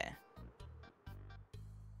supply.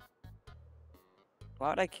 Why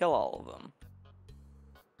would I kill all of them?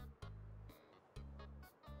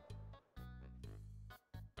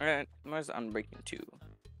 Alright, where's Unbreaking 2?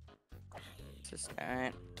 Just,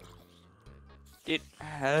 alright. Dude.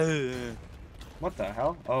 What the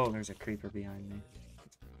hell? Oh, there's a creeper behind me.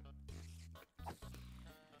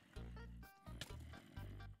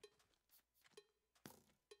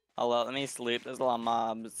 Oh well, let me sleep. There's a lot of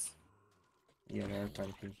mobs. Yeah, there are quite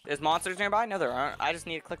a few. There's monsters nearby? No, there aren't. I just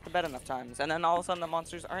need to click the bed enough times. And then all of a sudden the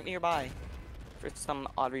monsters aren't nearby. For some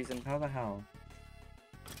odd reason. How the hell?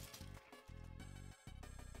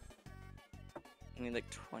 I need like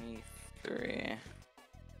 23.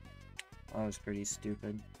 Oh, it's pretty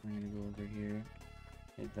stupid. I'm gonna go over here.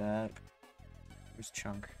 Hit that. Where's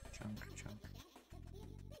Chunk? Chunk.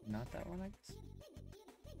 Not that one, I guess?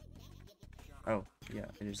 Oh, yeah,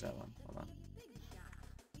 it is that one. Hold on.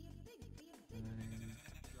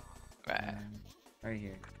 Right. Right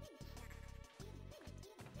here.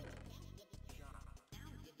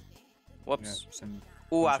 Whoops. Got some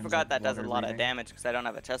Ooh, I Potions forgot of that does a water lot of breathing. damage because I don't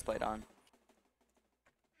have a chest plate on.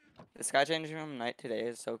 The sky changing from night to day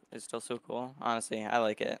is still so cool. Honestly, I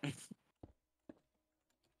like it.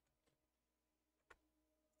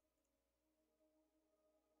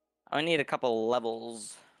 I need a couple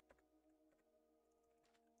levels.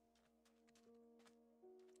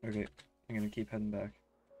 Okay, I'm gonna keep heading back.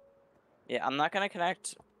 Yeah, I'm not gonna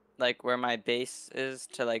connect like where my base is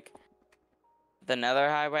to like the Nether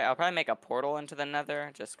highway. I'll probably make a portal into the Nether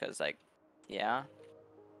just cause like, yeah.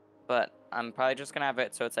 But I'm probably just gonna have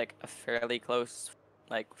it so it's like a fairly close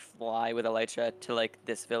like fly with Elytra to like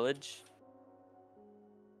this village.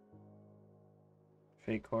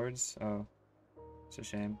 Fake cords? Oh, it's a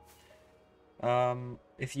shame.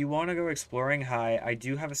 If you want to go exploring high, I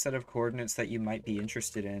do have a set of coordinates that you might be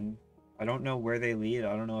interested in. I don't know where they lead.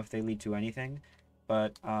 I don't know if they lead to anything,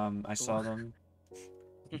 but I saw What? them.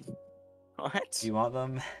 What? Do you want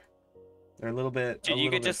them? They're a Dude, you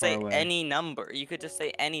little could bit just far say away. any number. You could just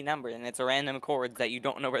say any number, and it's a random chord that you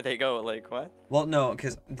don't know where they go. Like what? Well, no,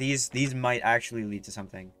 because these might actually lead to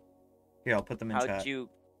something. Here, I'll put them in How'd chat. you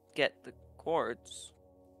get the chords?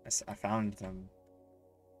 I found them.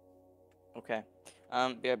 Okay.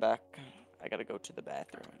 Be right back. I gotta go to the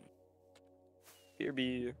bathroom.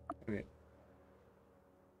 Beer. Okay.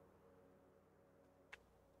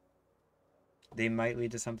 They might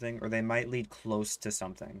lead to something, or they might lead close to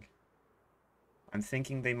something. I'm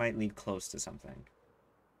thinking they might lead close to something,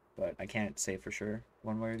 but I can't say for sure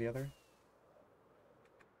one way or the other.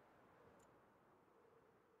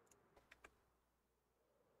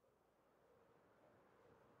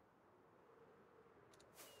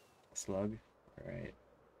 Slug. Alright.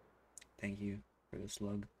 Thank you for the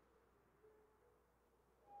slug.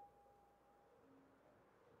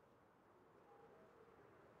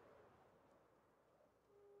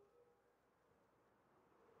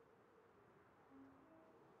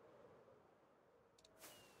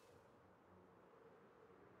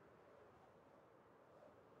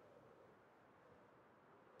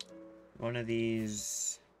 One of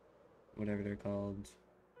these, whatever they're called,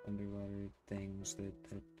 underwater things that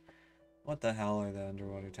what the hell are the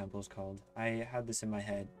underwater temples called? I had this in my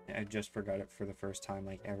head. I just forgot it for the first time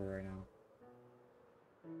like ever right now.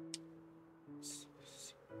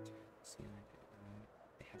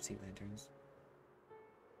 They have sea lanterns.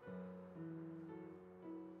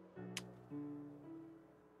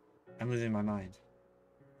 I'm losing my mind.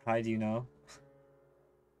 Hi, do you know?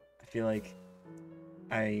 I feel like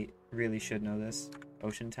I really should know this.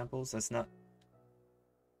 Ocean temples? That's not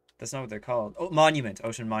what they're called. Oh, monument.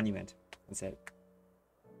 Ocean monument. That's it.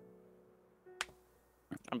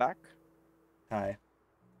 I'm back. Hi.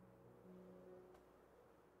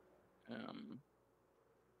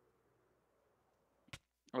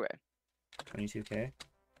 Okay. 22k.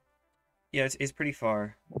 Yeah, it's pretty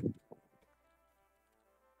far.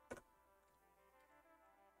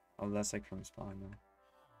 Oh, that's like from spawn though.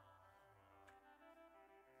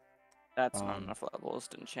 That's not enough levels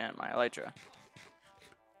to enchant my Elytra.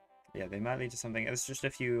 Yeah, they might lead to something. It's just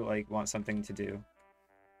if you like want something to do.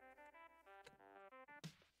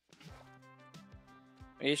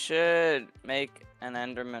 We should make an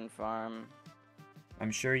Enderman farm.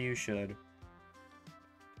 I'm sure you should.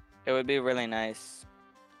 It would be really nice.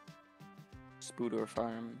 Spooder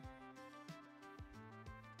farm.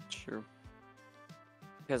 Sure.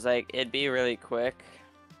 Because like it'd be really quick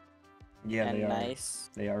Yeah, and they are.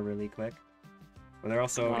 nice. They are really quick. But they're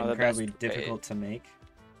also One of the incredibly best difficult to make.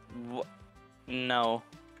 No.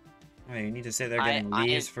 Oh, you need to sit there getting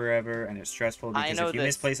leaves forever, and it's stressful because know if you this.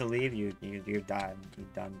 misplace a leaf, you're done. You're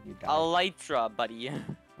done. You die. Elytra, buddy.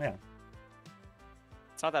 Yeah.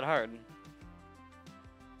 It's not that hard.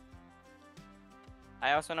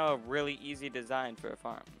 I also know a really easy design for a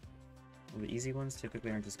farm. Well, the easy ones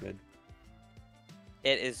typically aren't as good.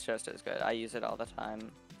 It is just as good. I use it all the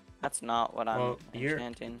time. That's not what I'm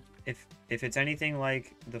enchanting. If it's anything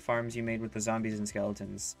like the farms you made with the zombies and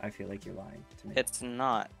skeletons, I feel like you're lying to me. It's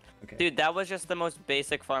not. Okay. Dude, that was just the most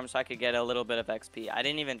basic farm so I could get a little bit of XP. I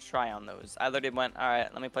didn't even try on those. I literally went,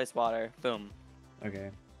 alright, let me place water. Boom. Okay.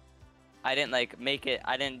 I didn't like make it,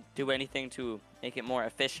 I didn't do anything to make it more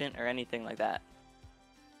efficient or anything like that.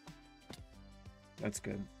 That's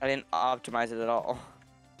good. I didn't optimize it at all.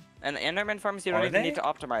 And the Enderman farms you don't Are even they? need to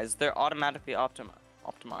optimize. They're automatically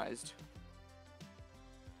optimized.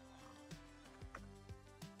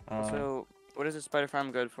 So, what is a spider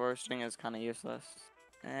farm good for? Sting is kind of useless.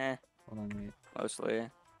 Eh, Hold on, wait. mostly.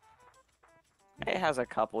 It has a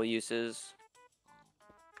couple uses.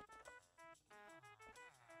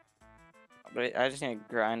 But I just need to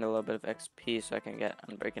grind a little bit of XP so I can get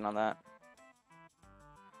unbreaking on that.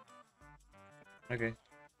 Okay.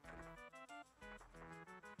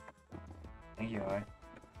 Thank you, I.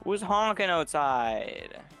 Who's honking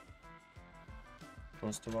outside?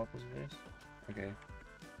 Close to Waffles base? Okay.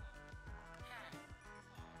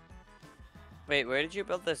 Wait, where did you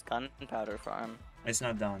build this gunpowder farm? It's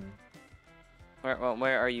not done.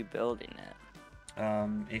 Where are you building it?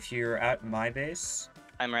 If you're at my base...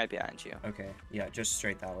 I'm right behind you. Okay, yeah, just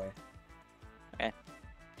straight that way. Okay.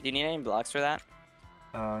 Do you need any blocks for that?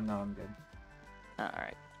 No, I'm good.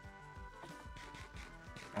 Alright.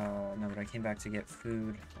 No, but I came back to get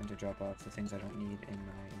food and to drop off the things I don't need in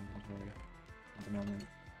my inventory at the moment.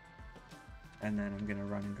 And then I'm gonna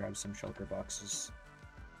run and grab some shulker boxes.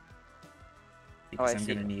 Because I'm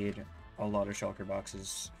gonna need a lot of shulker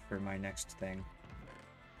boxes for my next thing.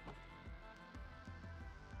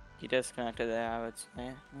 You disconnected there, I would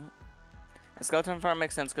say. A skeleton farm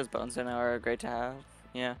makes sense because bones in it are great to have.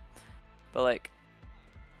 Yeah. But like,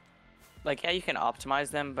 yeah, you can optimize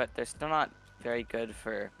them, but they're still not very good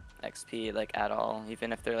for XP, like, at all,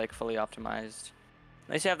 even if they're, like, fully optimized.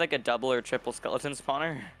 Unless you have, like, a double or triple skeleton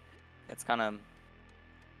spawner, it's kind of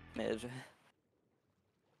mid. I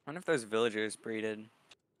wonder if those villagers breeded.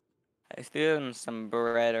 I threw them some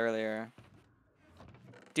bread earlier.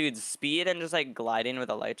 Dude, speed and just, like, gliding with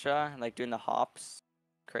Elytra, like, doing the hops.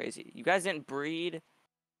 Crazy. You guys didn't breed?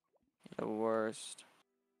 You're the worst.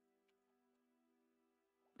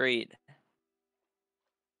 Breed.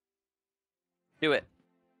 Do it.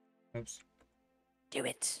 Oops. Do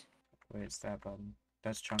it. Wait, it's that button.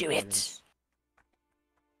 That's chunk Do borders.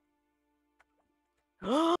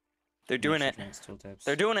 it. They're doing it. Tooltips.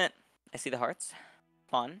 They're doing it. I see the hearts.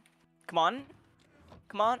 Come on. Come on.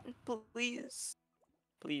 Come on, please.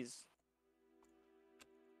 Please.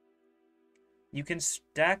 You can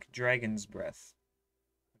stack Dragon's Breath,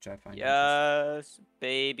 which I find interesting. Yes,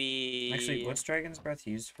 baby. Actually, what's Dragon's Breath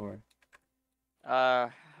used for?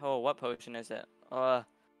 Oh, what potion is it? I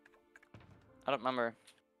don't remember.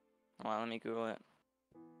 Hold on, let me Google it.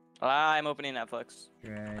 I'm opening Netflix.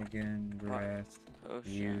 Dragon Breath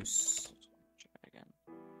use. Dragon.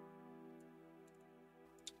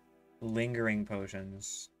 Lingering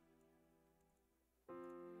potions.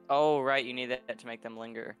 Oh, right, you need that to make them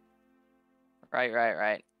linger.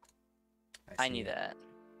 Right. I see need it. that.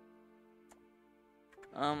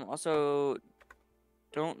 Also,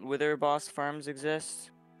 don't wither boss farms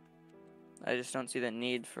exist? I just don't see the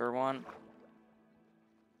need for one.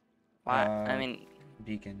 Why? I mean,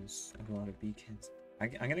 beacons. I have a lot of beacons. I'm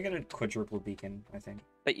gonna get a quadruple beacon, I think.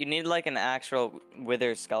 but you need like an actual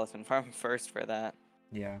wither skeleton farm first for that.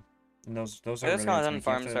 Yeah, and those are Wither really skeleton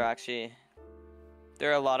farms are actually,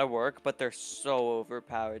 they're a lot of work, but they're so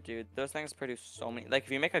overpowered, dude. Those things produce so many. Like,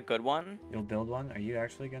 if you make a good one, You'll build one? Are you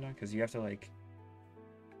actually gonna? Because you have to like.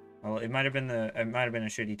 Well, it might have been a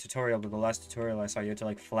shitty tutorial, but the last tutorial I saw, you had to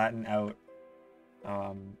like flatten out.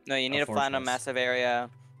 No, you need to flatten a massive area.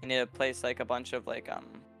 You need to place like a bunch of like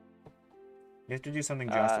You have to do something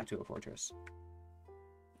drastic to a fortress.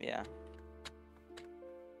 Yeah.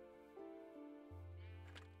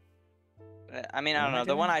 I mean, I don't know.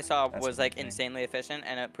 The one I saw was like insanely efficient,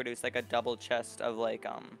 and it produced like a double chest of like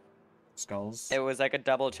skulls. It was like a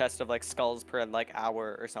double chest of like skulls per like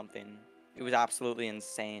hour or something. It was absolutely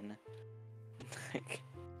insane. Like.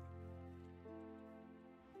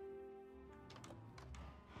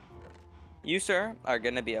 You, sir, are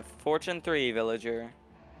gonna be a Fortune 3 villager.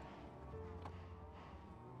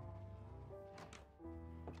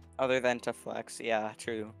 Other than to flex, yeah,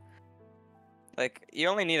 true. Like, you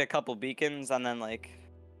only need a couple beacons, and then, like,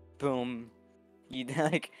 boom. You,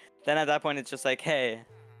 like, then at that point, it's just like, hey,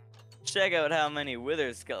 check out how many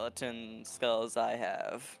wither skeleton skulls I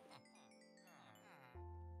have.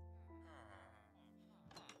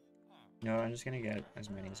 No, I'm just gonna get as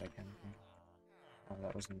many as I can. Oh,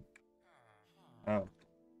 that wasn't... Oh.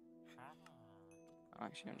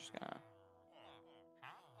 Actually, I'm just gonna...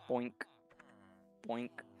 Boink. Boink.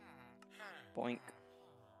 Boink.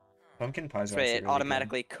 Pumpkin pies are So actually it really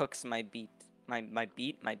automatically cooks my my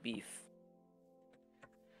beef.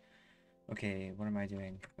 Okay, what am I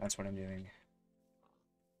doing? That's what I'm doing.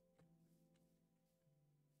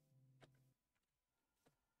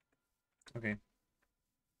 Okay.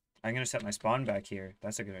 I'm gonna set my spawn back here.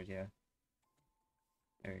 That's a good idea.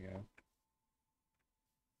 There you go.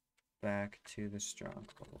 Back to the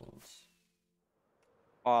strongholds.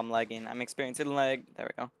 Oh, I'm lagging. I'm experiencing lag. There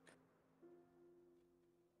we go.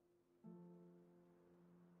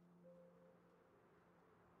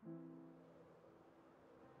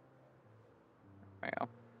 There we go.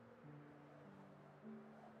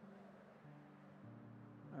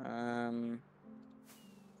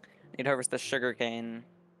 Need to harvest the sugarcane.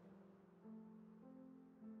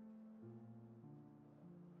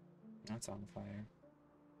 That's on fire.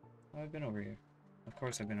 Oh, I've been over here. Of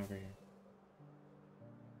course I've been over here.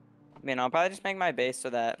 I mean, I'll probably just make my base so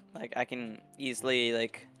that like I can easily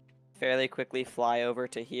like fairly quickly fly over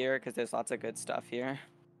to here because there's lots of good stuff here.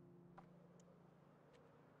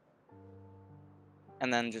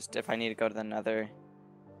 And then just if I need to go to the Nether,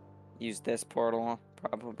 use this portal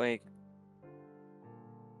probably.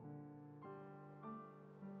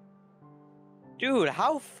 Dude,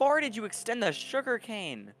 how far did you extend the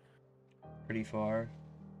sugarcane? Pretty far.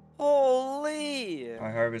 Holy!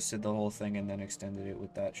 I harvested the whole thing and then extended it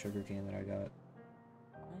with that sugarcane that I got.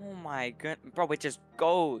 Oh my god, bro, it just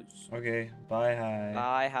goes. Okay, bye, hi.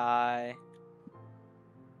 Bye, hi.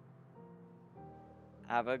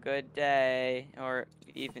 Have a good day or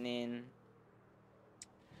evening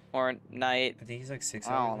or night. I think he's like 6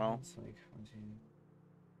 I hours don't know. ahead. It's like 1, 2,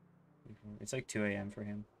 3, 4. It's like 2 a.m. for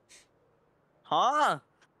him. Huh?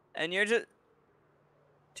 And you're just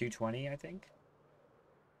 2:20, I think.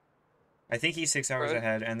 I think he's 6 hours Bro.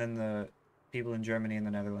 ahead, and then the people in Germany and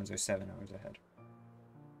the Netherlands are 7 hours ahead.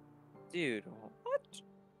 dude, what?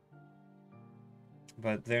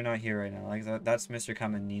 But they're not here right now. Like that's Mr.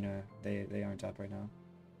 Cum and Nina. They aren't up right now.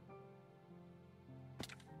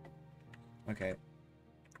 Okay.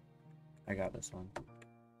 I got this one.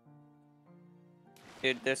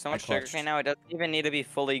 Dude, there's so I much sugar clutched. cane now, it doesn't even need to be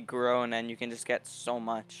fully grown and you can just get so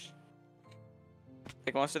much.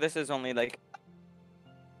 Like most of this is only like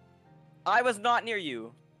I was not near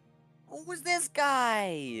you. Who was this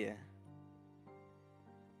guy?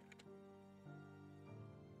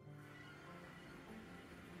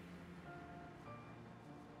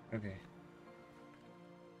 Okay.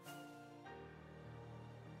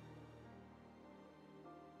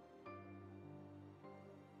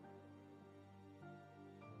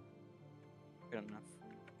 Good enough.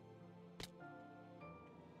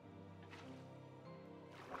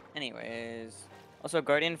 Anyways, also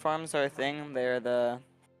Guardian farms are a thing. They're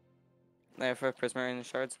for prismarine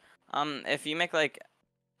shards. If you make like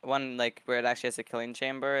one like where it actually has a killing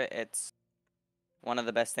chamber, it's one of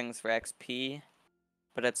the best things for XP.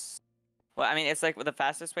 But it's well, I mean, it's like the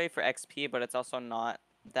fastest way for XP, but it's also not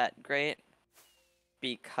that great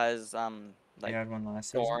because You like had one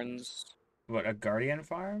last season? thorns. What, a Guardian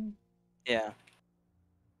farm? Yeah.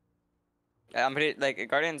 I'm pretty like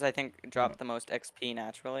Guardians. I think drop Oh. the most XP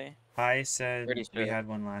naturally. I said Pretty we sure. had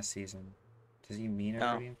one last season. Does he mean a Oh.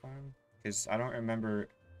 Guardian farm? Because I don't remember.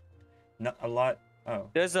 Not a lot. Oh,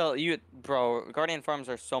 There's bro. Guardian farms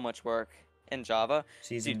are so much work in Java.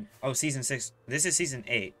 season. Oh, season 6. This is season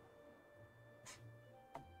 8.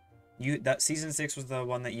 That season 6 was the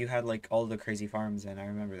one that you had like all the crazy farms in. I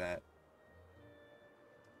remember that.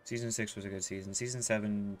 Season 6 was a good season. Season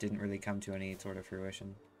 7 didn't really come to any sort of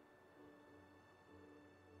fruition.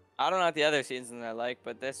 I don't know what the other seasons are like,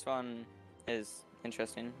 but this one is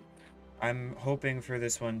interesting. I'm hoping for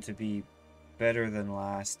this one to be better than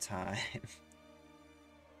last time.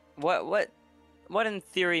 What in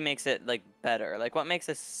theory makes it like better? Like what makes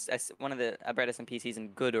one of the Bread SMP season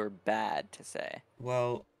good or bad to say?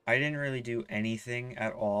 Well, I didn't really do anything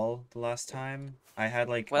at all the last time. I had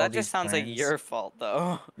like Well, all that just these sounds like plans. your fault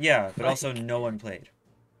though. Yeah, but Like- also no one played.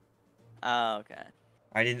 Oh, okay.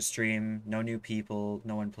 I didn't stream, no new people,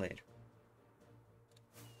 no one played.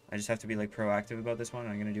 I just have to be like proactive about this one,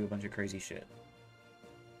 and I'm gonna do a bunch of crazy shit.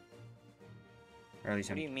 Or at least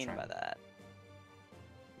What I'm do you mean trying. by that?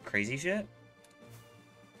 Crazy shit?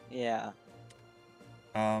 Yeah.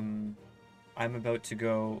 I'm about to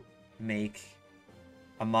go make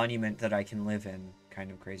a monument that I can live in,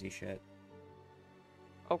 kind of crazy shit.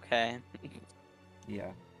 Okay.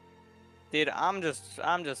 Yeah. Dude, I'm just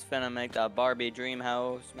finna make the Barbie dream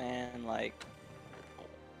house, man. Like,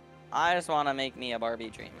 I just wanna make me a Barbie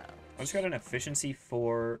dream house. I just got an efficiency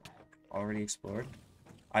 4 already explored.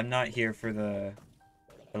 I'm not here for the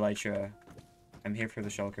Elytra. I'm here for the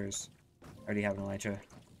shulkers. I already have an Elytra.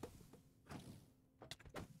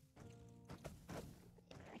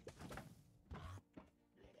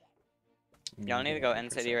 Y'all need to go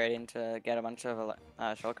end city raiding to get a bunch of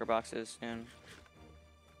shulker boxes soon.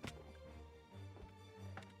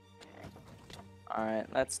 Alright,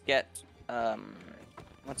 let's get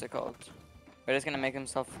what's it called? We're just gonna make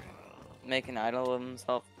an idol of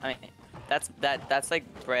himself. I mean, that's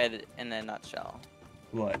like bread in a nutshell.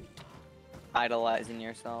 What? Idolizing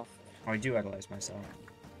yourself. Oh, I do idolize myself.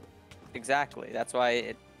 Exactly. That's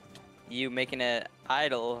why you making an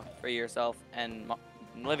idol for yourself and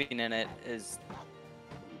living in it is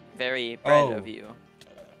very bread of you.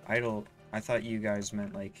 Idol. I thought you guys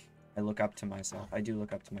meant like I look up to myself. I do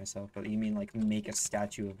look up to myself, but you mean like make a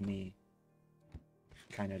statue of me.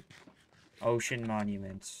 Kind of Ocean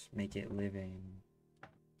monuments make it living.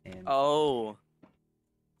 And Oh.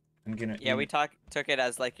 I'm gonna. Yeah, we took it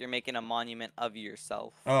as like you're making a monument of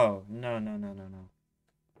yourself. Oh, no, no, no, no, no.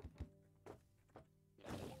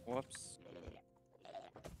 Whoops.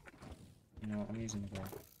 You know, I'm using the.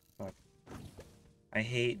 Fuck. I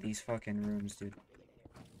hate these fucking rooms, dude.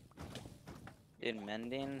 Dude,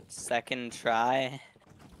 mending? Second try?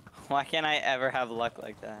 Why can't I ever have luck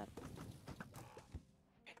like that?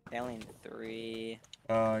 Failing 3.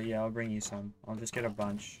 Yeah, I'll bring you some. I'll just get a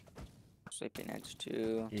bunch. Sleeping edge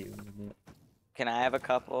 2. Get you a little bit. Can I have a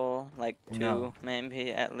couple? Like 2, No.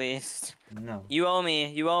 maybe, at least? No. You owe me.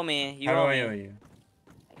 You owe me. You How do owe I me. owe you?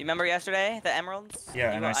 You remember yesterday? The emeralds?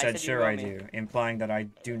 Yeah, and I said you sure owe I me. do, implying that I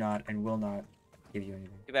do not and will not give you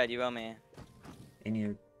anything. Too bad, you owe me. In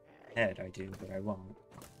your head, I do, but I won't.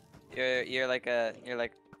 You're like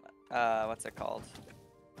what's it called?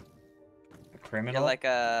 A criminal? You're like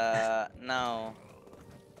a no.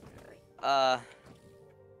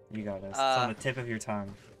 You got us. It's on the tip of your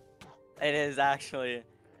tongue. It is actually.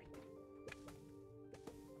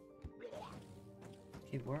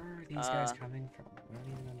 Okay, where are these guys coming from? I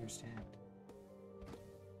don't even understand.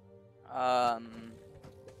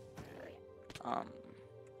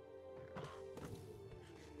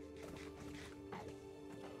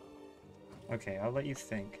 Okay, I'll let you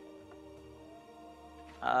think.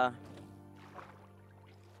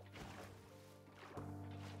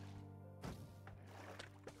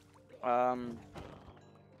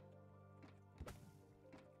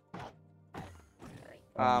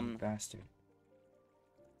 Bastard.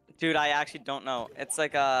 Dude, I actually don't know. It's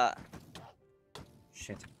like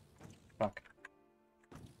Shit. Fuck.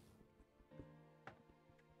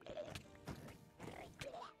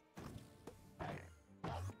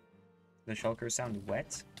 The shulkers sound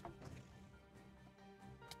wet?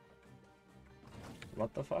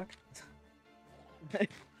 What the fuck?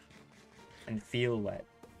 And feel wet.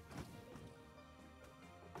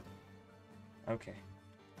 Okay.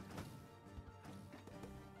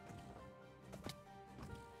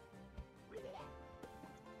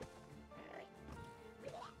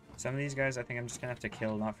 Some of these guys I think I'm just gonna have to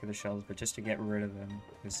kill, not for the shells, but just to get rid of them,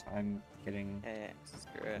 because I'm getting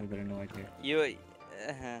screw a it. little bit annoyed here. You,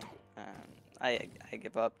 I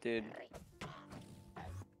give up, dude.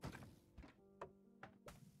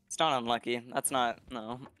 It's not unlucky. That's not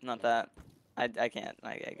not that. I can't.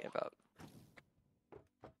 I give up.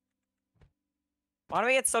 Why do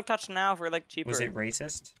we get silk touch now if we're like cheaper? Was it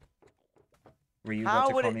racist? Were you How about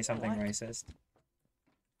to would call it- me something what? racist?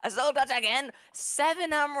 A silk touch again?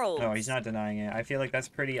 7 emeralds. No, he's not denying it. I feel like that's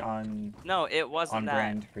pretty on No, it wasn't on that.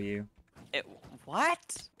 brand for you. It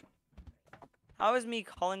what? How is me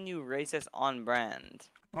calling you racist on brand?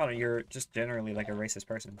 Oh, you're just generally like a racist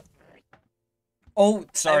person. Oh,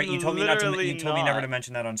 sorry, I'm you told me not to. literally You told me never to not.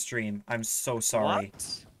 mention that on stream. I'm so sorry.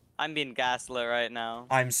 What? I'm being gaslit right now.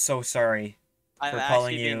 I'm so sorry I'm for actually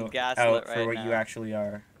calling being you gaslit out right for what now. you actually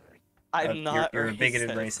are. I'm not You're a bigoted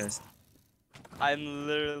racist. racist. I'm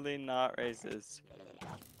literally not racist.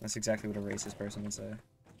 That's exactly what a racist person would say.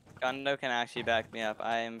 Gundo can actually back me up.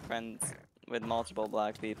 I am friends with multiple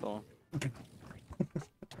black people.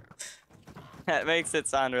 That makes it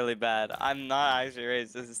sound really bad. I'm not actually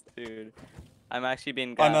racist, dude. I'm actually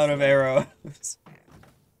being gaslit. I'm out of arrows.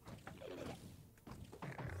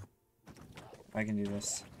 I can do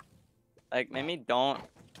this. Like, maybe don't.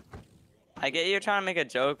 I get you're trying to make a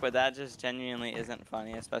joke, but that just genuinely isn't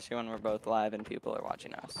funny, especially when we're both live and people are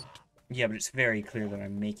watching us. Yeah, but it's very clear that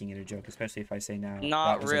I'm making it a joke, especially if I say now.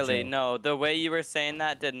 Not that was a really, joke. no. The way you were saying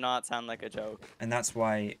that did not sound like a joke. And that's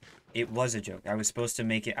why it was a joke. I was supposed to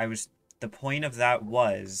make it. The point of that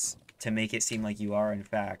was to make it seem like you are, in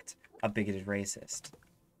fact, a bigoted racist.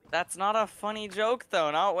 That's not a funny joke,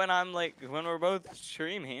 though. Not when when we're both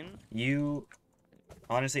streaming. You,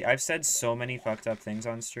 honestly, I've said so many fucked up things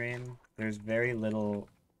on stream. There's very little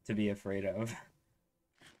to be afraid of.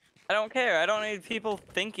 I don't care. I don't need people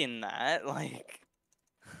thinking that. Like,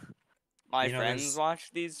 my You know, friends there's-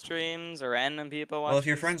 watch these streams, or random people watch. Well, if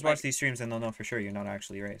your these, friends like, watch these streams, then they'll know for sure you're not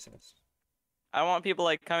actually racist. I want people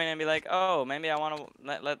like coming and be like, oh, maybe I want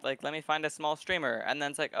to let me find a small streamer, and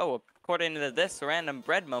then it's like, oh, according to this random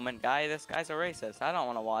bread moment guy, this guy's a racist. I don't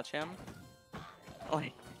want to watch him.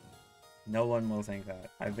 Like, No one will think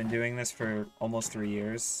that. I've been doing this for almost 3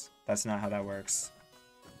 years. That's not how that works.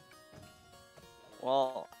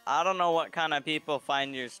 well, I don't know what kind of people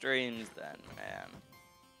find your streams then, man.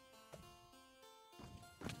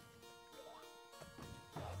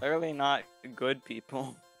 Clearly not good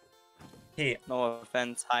people. Hey, No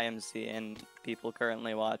offense, IMC and people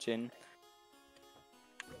currently watching.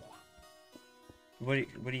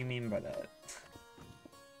 What do you mean by that?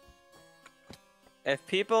 If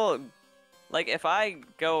people, like, if I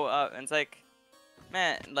go up and it's like,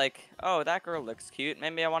 man, like, oh, that girl looks cute.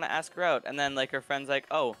 Maybe I want to ask her out. And then, like, her friend's like,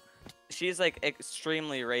 oh, she's, like,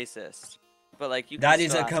 extremely racist. But, like, you can That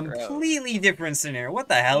is still a ask her out. completely different scenario. What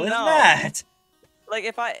the hell is No. that? Like,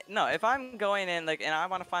 if I'm going in, like, and I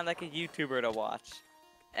want to find, like, a YouTuber to watch.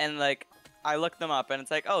 And, like, I look them up, and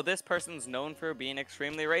it's like, oh, this person's known for being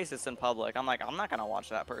extremely racist in public. I'm like, I'm not gonna watch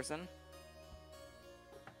that person.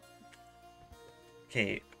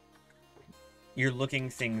 Okay. You're looking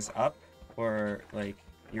things up, or, like,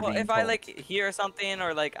 you're Well, being if told? I, like, hear something,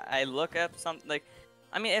 or, like, I look up something, like,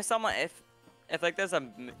 I mean, if someone, if like, there's a,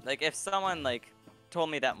 like, if someone, like, told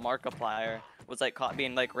me that Markiplier was, like, caught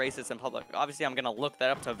being, like, racist in public, obviously I'm gonna look that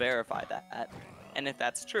up to verify that. And if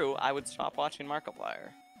that's true, I would stop watching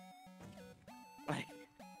Markiplier. Like,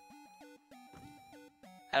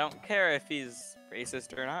 I don't care if he's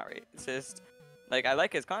racist or not racist. Like, I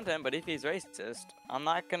like his content, but if he's racist, I'm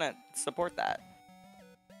not gonna support that.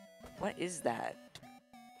 What is that?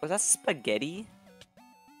 Was that spaghetti?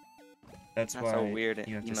 That's That's why so weird,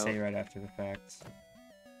 you have to say right after the fact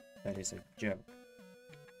that is a joke.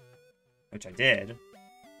 Which I did. In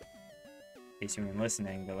case you weren't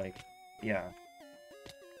listening, but, like, yeah.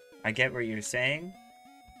 I get what you're saying,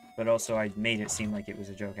 but also I made it seem like it was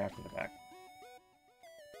a joke after the fact.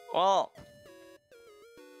 Well,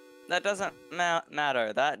 that doesn't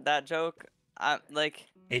matter. That joke, like,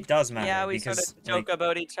 It does matter, yeah, we because, sort of joke like,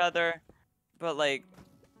 about each other, but, like,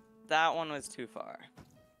 that one was too far.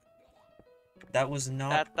 that was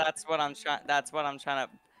not... That's what I'm trying. That's what I'm trying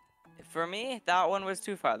to. For me, that one was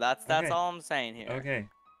too far. That's Okay. all I'm saying here. Okay.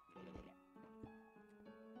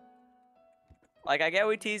 Like, I get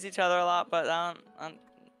we tease each other a lot, but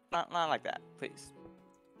not like that, please.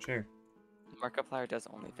 Sure. Markiplier does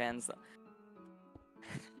OnlyFans though.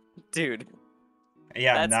 Dude.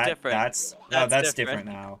 Yeah, That's different. That's different. different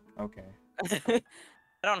now. Okay.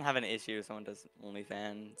 I don't have an issue if someone does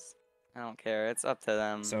OnlyFans. I don't care. It's up to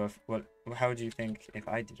them. So how would you think if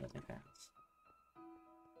I did OnlyFans?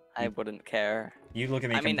 I wouldn't care. You look at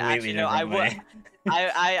me I mean, completely actually, no, I different way. would.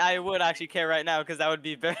 I would actually care right now because that would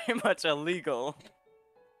be very much illegal.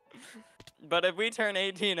 But if we turn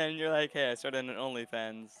 18 and you're like, hey, I started an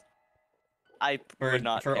OnlyFans, I would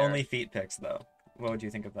not For care. only feet pics, though. What would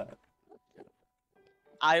you think of that?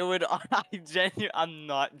 I would. I'm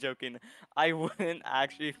not joking. I wouldn't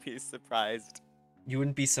actually be surprised. You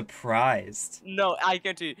wouldn't be surprised. No, I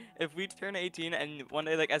guarantee you, if we turn 18 and one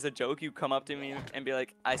day, like, as a joke, you come up to me and be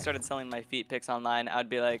like, I started selling my feet pics online, I'd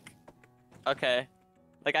be like, okay.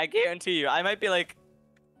 Like, I guarantee you, I might be like,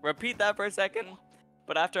 repeat that for a second,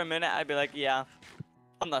 but after a minute, I'd be like, yeah,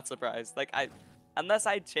 I'm not surprised. Like, unless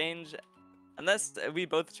we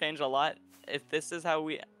both change a lot, if this is how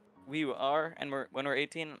we are, and when we're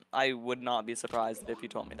 18, I would not be surprised if you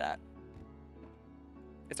told me that.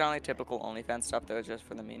 It's not like typical OnlyFans stuff though, just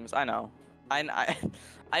for the memes. I know.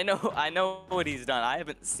 I know what he's done. I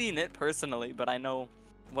haven't seen it personally, but I know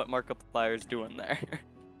what Markiplier's doing there.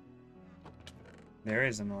 There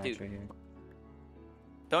is a Elytra Dude. here.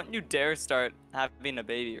 Don't you dare start having a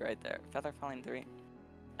baby right there. Feather Falling 3.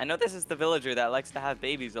 I know this is the villager that likes to have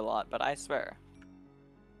babies a lot, but I swear.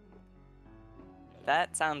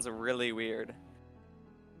 That sounds really weird.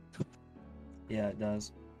 Yeah, it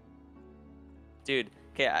does. Dude,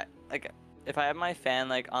 okay, like, if I have my fan,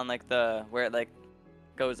 like, on, like, the, where it, like,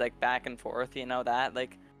 goes, like, back and forth, you know, that,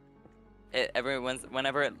 like,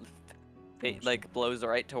 whenever it, like, blows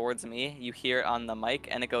right towards me, you hear it on the mic,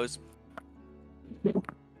 and it goes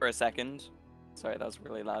for a second. Sorry, that was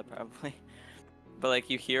really loud, probably. But, like,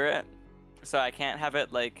 you hear it, so I can't have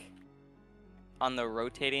it, like, on the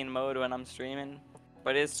rotating mode when I'm streaming.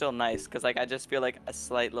 But it is still nice, because, like, I just feel, like, a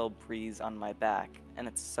slight little breeze on my back, and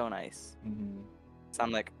it's so nice. Mm-hmm. So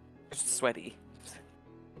I'm, like, sweaty.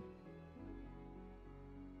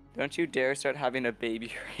 Don't you dare start having a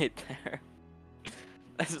baby right there.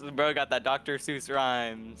 This bro got that Dr. Seuss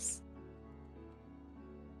rhymes.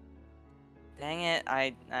 Dang it,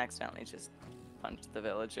 I accidentally just punched the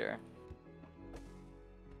villager.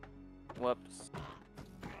 Whoops.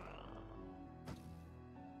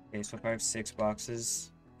 Okay, so if I have 6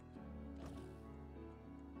 boxes...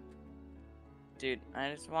 Dude,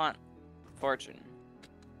 I just want fortune.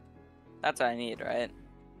 That's what I need, right?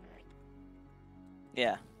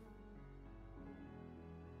 Yeah.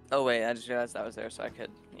 Oh wait, I just realized that was there so I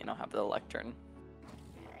could, you know, have the lectern.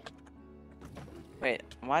 Wait,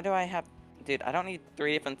 why do I have... Dude, I don't need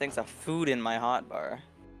 3 different things of food in my hotbar.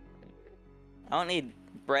 I don't need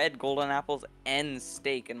bread, golden apples, and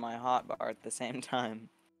steak in my hotbar at the same time.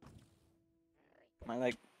 Am I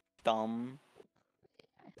like dumb?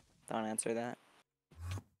 Don't answer that.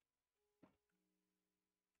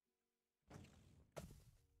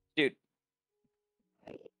 Dude.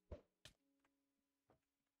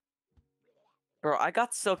 Bro, I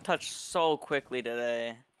got Silk Touch so quickly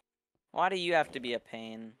today. Why do you have to be a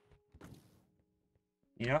pain?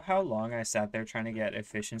 You know how long I sat there trying to get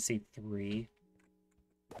efficiency 3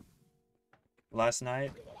 last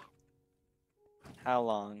night? How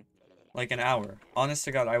long? Like an hour. Honest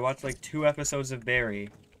to God, I watched like 2 episodes of Barry.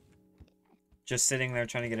 Just sitting there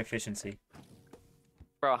trying to get efficiency.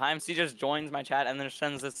 Bro, HiMC just joins my chat and then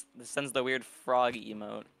sends the weird frog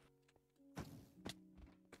emote.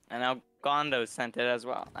 And now Gondo sent it as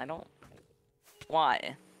well. I don't...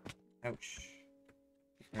 Why? Ouch.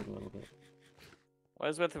 Hurt a little bit. What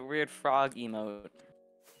is with the weird frog emote?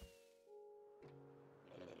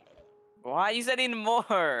 Why? You said even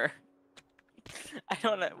more! I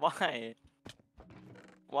don't know. Why?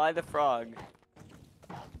 Why the frog?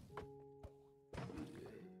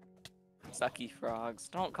 Sucky frogs.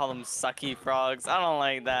 Don't call them sucky frogs. I don't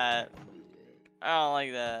like that. I don't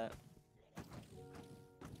like that.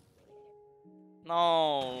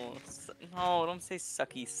 No. No, don't say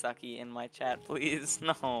sucky sucky in my chat, please.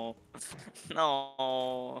 No.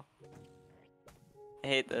 No. I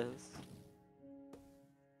hate this.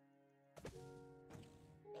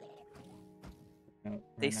 No,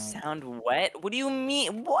 They ran out. sound wet? What do you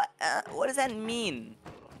mean? What does that mean?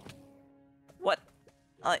 What?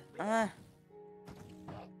 I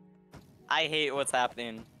hate what's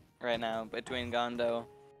happening right now between Gondo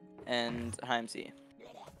and HiMC.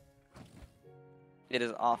 It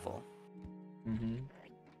is awful. Mm-hmm.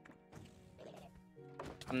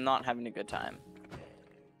 I'm not having a good time.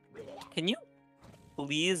 Can you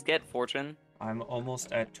please get fortune? I'm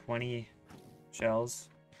almost at 20 shells.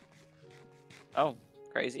 Oh,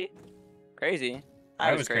 crazy? Crazy?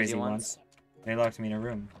 I was crazy once. They locked me in a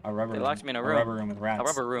room. A rubber They room. locked me in a A room. rubber room with rats. A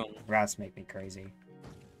rubber room. Rats make me crazy.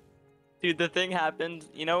 Dude, the thing happened,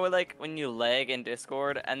 you know, like when you lag in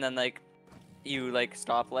Discord and then like you like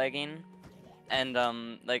stop lagging and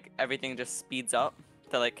like everything just speeds up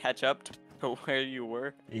to like catch up to where you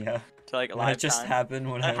were Yeah. to like That live just time.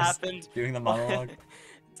 happened when That I was happened. doing the monologue.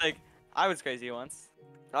 It's like I was crazy once.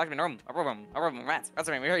 They locked me in a room, rats are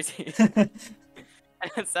making me crazy.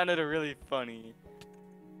 And it sounded really funny.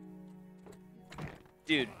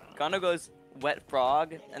 Dude, Gondo goes wet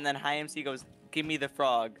frog, and then HiMC goes, give me the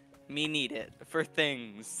frog. Me need it for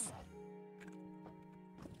things.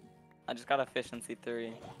 I just got efficiency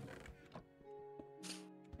 3.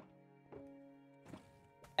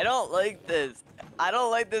 I don't like this. I don't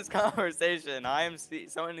like this conversation. HiMC,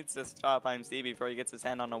 someone needs to stop HiMC before he gets his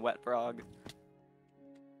hand on a wet frog.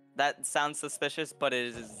 That sounds suspicious, but it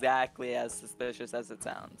is exactly as suspicious as it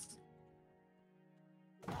sounds.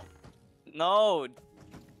 No.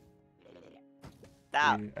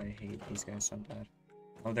 Stop. Dude, I hate these guys so bad.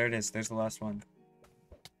 Oh, there it is. There's the last one.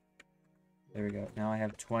 There we go. Now I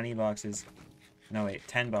have 20 boxes. No, wait.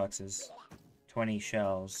 10 boxes. 20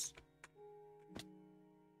 shells.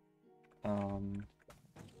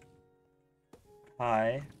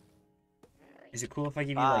 Hi. Is it cool if I give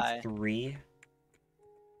you, Bye. like, 3?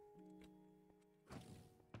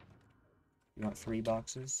 You want 3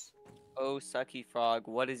 boxes? Oh, sucky frog,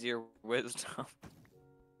 what is your wisdom?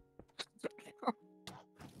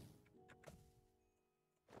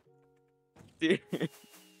 Dude.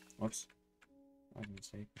 Whoops. My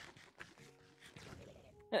mistake.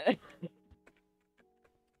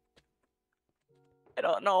 I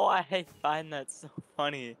don't know why I find that so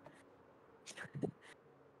funny.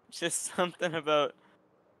 Just something about,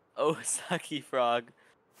 oh, sucky frog,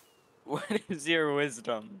 what is your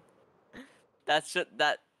wisdom? That's just,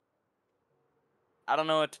 that, I don't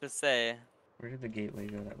know what to say. Where did the gateway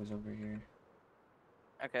go that was over here?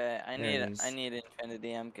 Okay, I There it is. need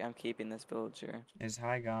infinity. I'm keeping this villager. Is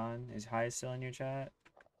Hi gone? Is Hi still in your chat?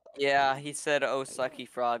 Yeah, he said, oh, sucky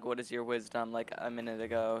frog, what is your wisdom, like a minute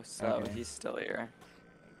ago, so Okay. he's still here.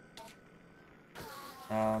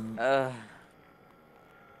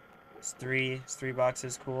 Is three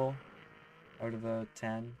boxes cool? Out of the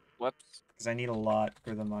 10? Whoops. Because I need a lot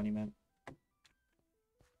for the monument.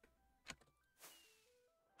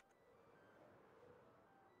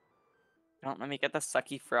 Don't let me get the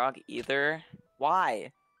sucky frog either.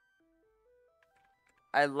 Why?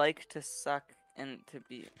 I like to suck and to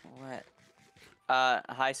be wet.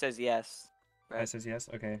 Hi says yes. Hi Right. says yes?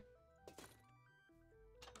 Okay.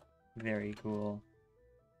 Very cool.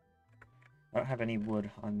 I don't have any wood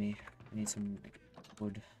on me. I need some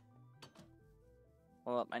wood.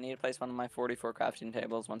 Well, I need to place one of my 44 crafting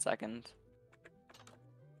tables. 1 second.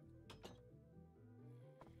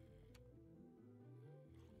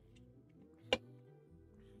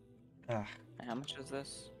 Ah, How much is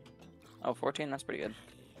this? Oh, 14. That's pretty good.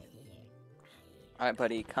 All right,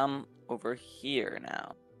 buddy, come over here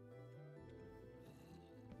now.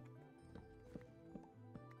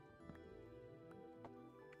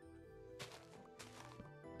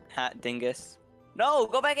 Hat dingus. No,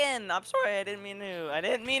 go back in. I'm sorry, I didn't mean to. I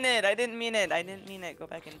didn't mean it. I didn't mean it. I didn't mean it. Go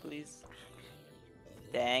back in, please.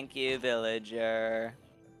 Thank you, villager.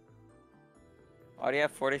 Why do you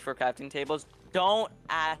have 44 crafting tables? Don't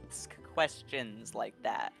ask questions like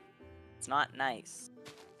that. It's not nice.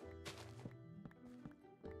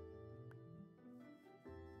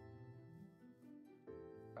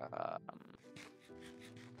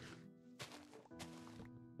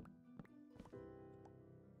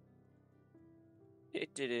 Oh,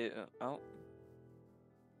 how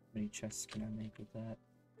many chests can I make with that?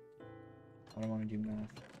 I don't want to do math.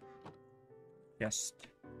 Just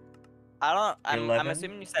I don't. I'm 11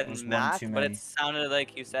 assuming you said was one math, too but many. it sounded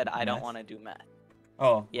like you said I don't Math? want to do math.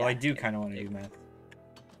 Oh, Yeah, well, I do kind of want to do math.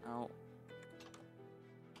 Oh,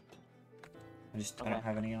 I Okay. don't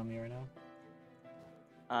have any on me right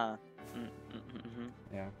now.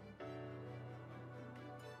 Yeah.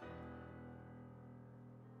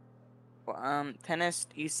 Well, Tennis,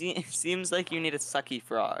 you see, it seems like you need a sucky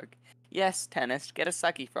frog. Yes, Tennis, get a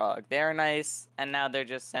sucky frog. They're nice, and now they're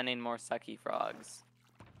just sending more sucky frogs.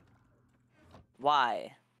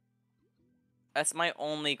 Why? That's my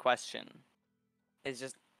only question. It's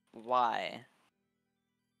just, why?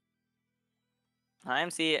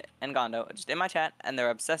 IMC and Gondo are just in my chat, and they're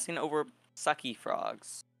obsessing over sucky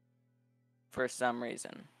frogs. For some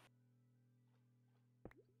reason.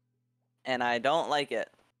 And I don't like it.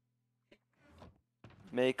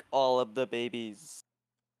 Make all of the babies.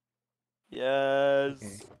 Yes.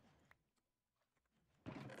 Okay.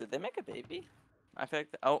 Did they make a baby? I feel like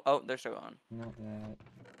oh, they're still going. Not that.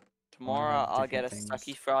 Tomorrow have I'll get a different sucky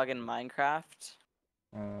things. frog in Minecraft.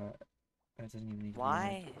 That doesn't even need to be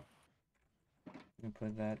Why? there. I'm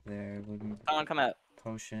gonna put that there. Wooden Someone come out.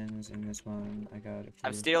 potions in this one. I got a few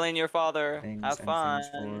I'm stealing your father. things Have and fun.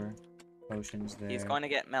 things for potions there. He's going to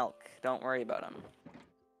get milk. Don't worry about him.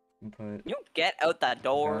 And put You get out that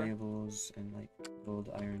door. valuables and like gold,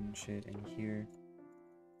 iron shit in here.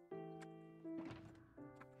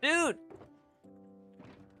 Dude!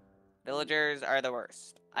 Villagers are the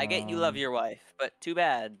worst. I get you love your wife, but too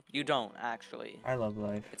bad. You don't, actually. I love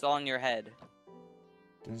life. It's all in your head.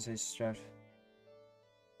 Doesn't say strapped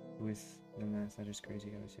with the math. That is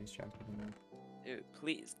crazy. I would say strapped with the math. Dude,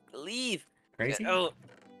 please, leave! Crazy? Oh,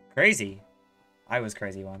 Crazy? I was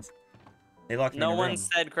crazy once. They locked me no in a one room.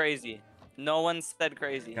 said crazy. No one said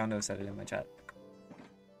crazy. Gondo said it in my chat.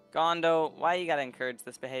 Gondo, why you gotta encourage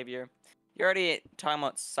this behavior? You're already talking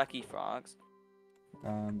about sucky frogs.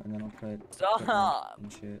 And then I'll put Stop! equipment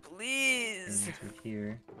and shit Please! into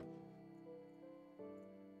here.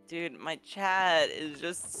 Dude, my chat is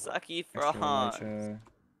just sucky Extra frogs. elytra.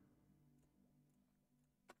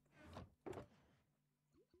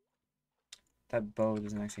 That bow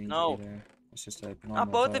doesn't actually need No. to be there. It's just a normal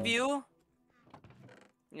Not both bow. of you!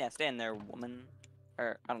 Yeah, stay in there, woman.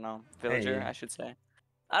 Or, I don't know, villager, Hey. I should say.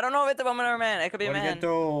 I don't know if it's a woman or a man. It could be a What are you man.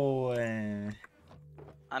 doing?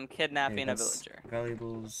 I'm Okay, kidnapping a that's villager.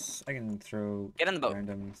 valuables. I can throw Get in the boat.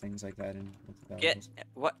 random things like that in with the Get, valuables.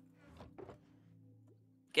 what?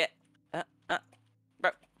 Get, bro, I'm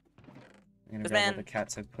gonna this grab man- what the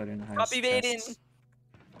cats have put in stop heist evading! chests.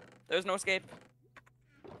 There's no escape.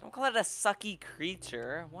 Don't call it a sucky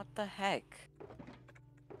creature. What the heck?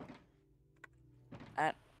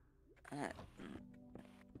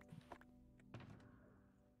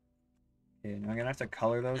 Okay, now I'm gonna have to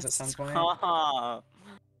color those at some point. Stop!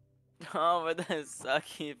 Stop with the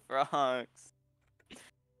sucky frogs.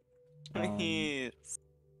 Please.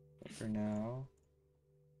 But for now,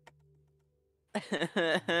 Uh, just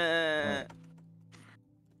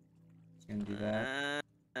gonna do that.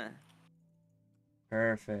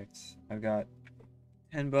 Perfect. I've got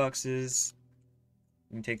 10 boxes.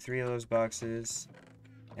 You can take 3 of those boxes.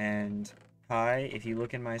 And hi, if you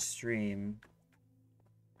look in my stream,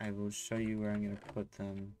 I will show you where I'm gonna put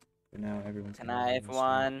them. But now everyone's Can gonna I leave have the stream.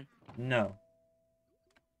 one? No,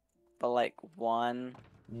 But like one.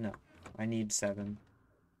 no. I need 7.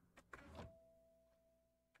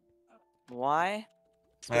 Why?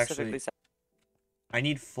 Specifically, Actually, I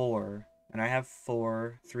need 4, and I have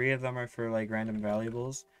 4. 3 of them are for like random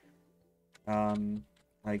valuables,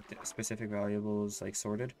 like specific valuables, like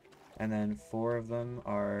sorted, and then 4 of them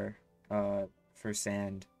are for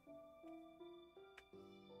sand.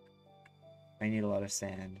 I need a lot of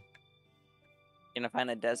sand. you gonna find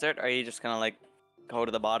a desert, or are you just gonna like go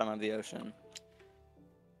to the bottom of the ocean?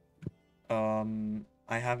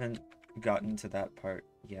 I haven't gotten to that part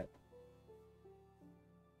yet.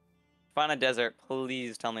 Find a desert.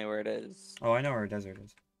 Please tell me where it is. Oh, I know where a desert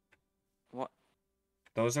is. What?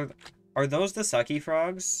 Those are those the sucky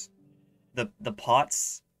frogs? The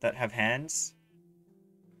pots that have hands?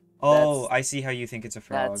 Oh, I see how you think it's a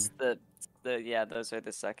frog. That's the yeah. Those are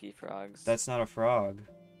the sucky frogs. That's not a frog.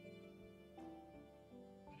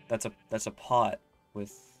 That's a pot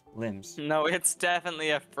with limbs. No, it's definitely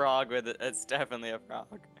a frog with it. It's definitely a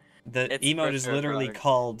frog. The It's emote for is sure a literally frog.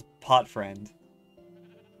 called Pot Friend.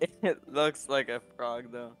 It looks like a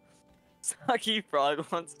frog though. Sucky frog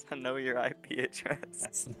wants to know your IP address.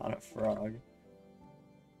 That's not a frog.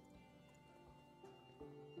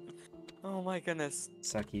 Oh my goodness.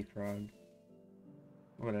 Sucky frog.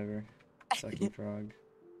 Whatever. Sucky frog.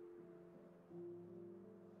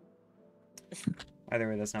 Either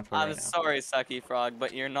way, that's not for I'm right now. sorry, Sucky Frog,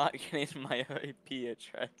 but you're not getting my IP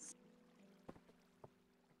address.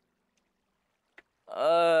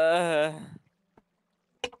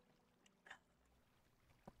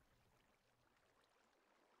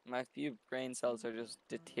 My few brain cells are just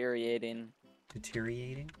deteriorating.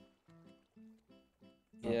 Deteriorating?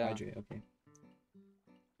 Oh, Yeah. hydrate, okay.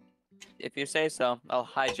 If you say so, I'll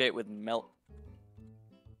hydrate with milk.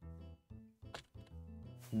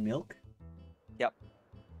 Milk? Yep.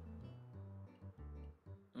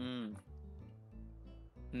 Mmm.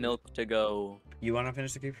 Milk to go. You want to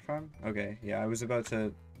finish the creeper farm? Okay, yeah, I was about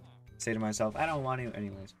to say to myself, I don't want to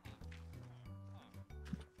anyways.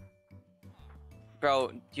 Bro,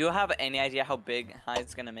 do you have any idea how big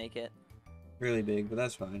Hyde's gonna make it? Really big, but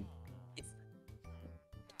that's fine.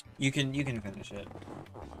 You can finish it.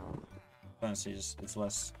 Honestly, just it's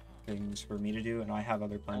less things for me to do, and I have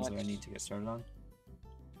other plans that I need to get started on.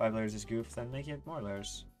 5 layers is goof, then make it more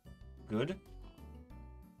layers. Good?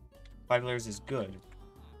 5 layers is good.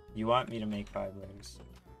 You want me to make 5 layers.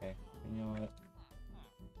 Okay, you know what?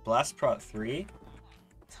 Blast Prot 3?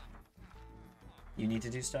 You need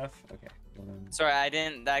to do stuff? Okay. Well then... Sorry, I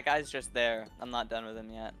didn't. That guy's just there. I'm not done with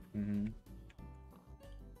him yet. Mm-hmm.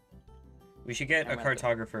 We should get a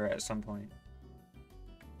cartographer at some point.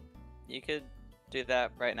 You could do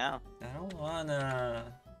that right now. I don't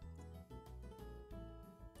wanna...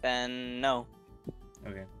 Then no.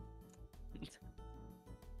 Okay.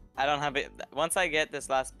 I don't have it. Once I get this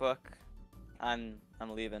last book, I'm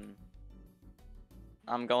leaving.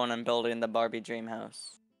 I'm going and building the Barbie dream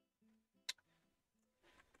house.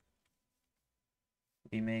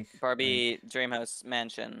 We make Barbie dream house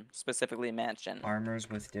mansion, specifically mansion. armors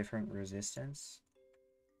with different resistance.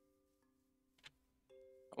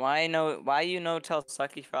 Why you know tell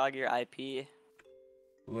Sucky Frog your IP?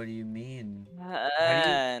 What do you mean? How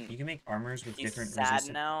And do you can make armors with he's different sad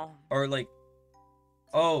resistance? now. Or like,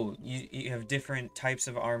 oh, you have different types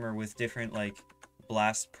of armor with different like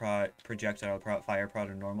blast prot, projectile prot, fire prot,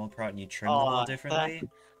 and normal prot, and you trim them all differently.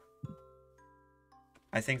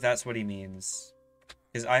 I think that's what he means.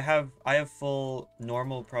 Because I have full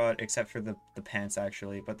normal prot except for the pants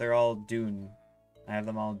actually, but they're all Dune. I have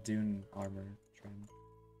them all Dune armor trimmed.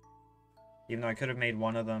 Even though I could have made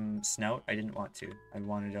one of them snout, I didn't want to. I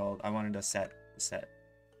wanted a set.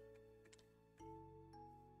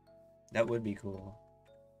 That would be cool.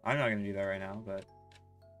 I'm not gonna do that right now, but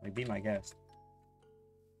like be my guest.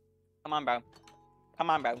 Come on, bro. Come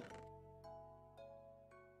on, bro.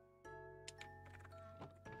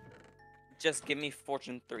 Just give me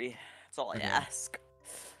Fortune 3. That's all I ask.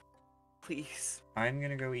 Please. I'm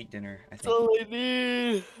gonna go eat dinner, I That's think. all I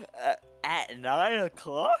need. At 9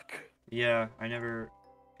 o'clock? Yeah, I never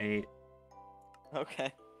ate.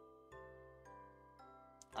 Okay.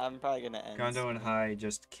 I'm probably gonna end. Gondo and soon. Hai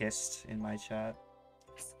just kissed in my chat.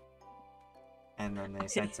 And then they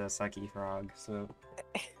sent a sucky frog, so...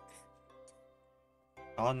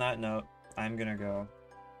 On that note, I'm gonna go.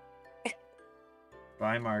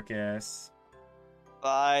 Bye, Marcus.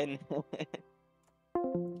 Fine.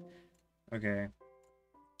 Okay.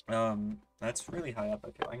 That's really high up.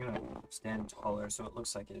 Okay, I'm gonna stand taller so it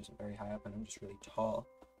looks like it isn't very high up and I'm just really tall.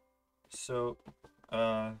 So,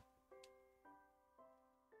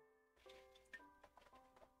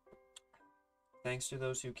 thanks to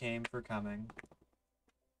those who came for coming.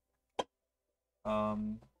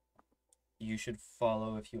 You should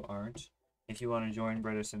follow if you aren't. If you want to join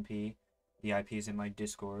Bread SMP, the IP is in my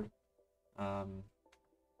Discord. There's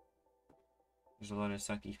a lot of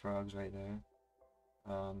sucky frogs right there.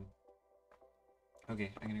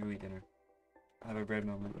 Okay, I'm gonna go eat dinner. Have a bread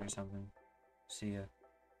moment or something. See ya.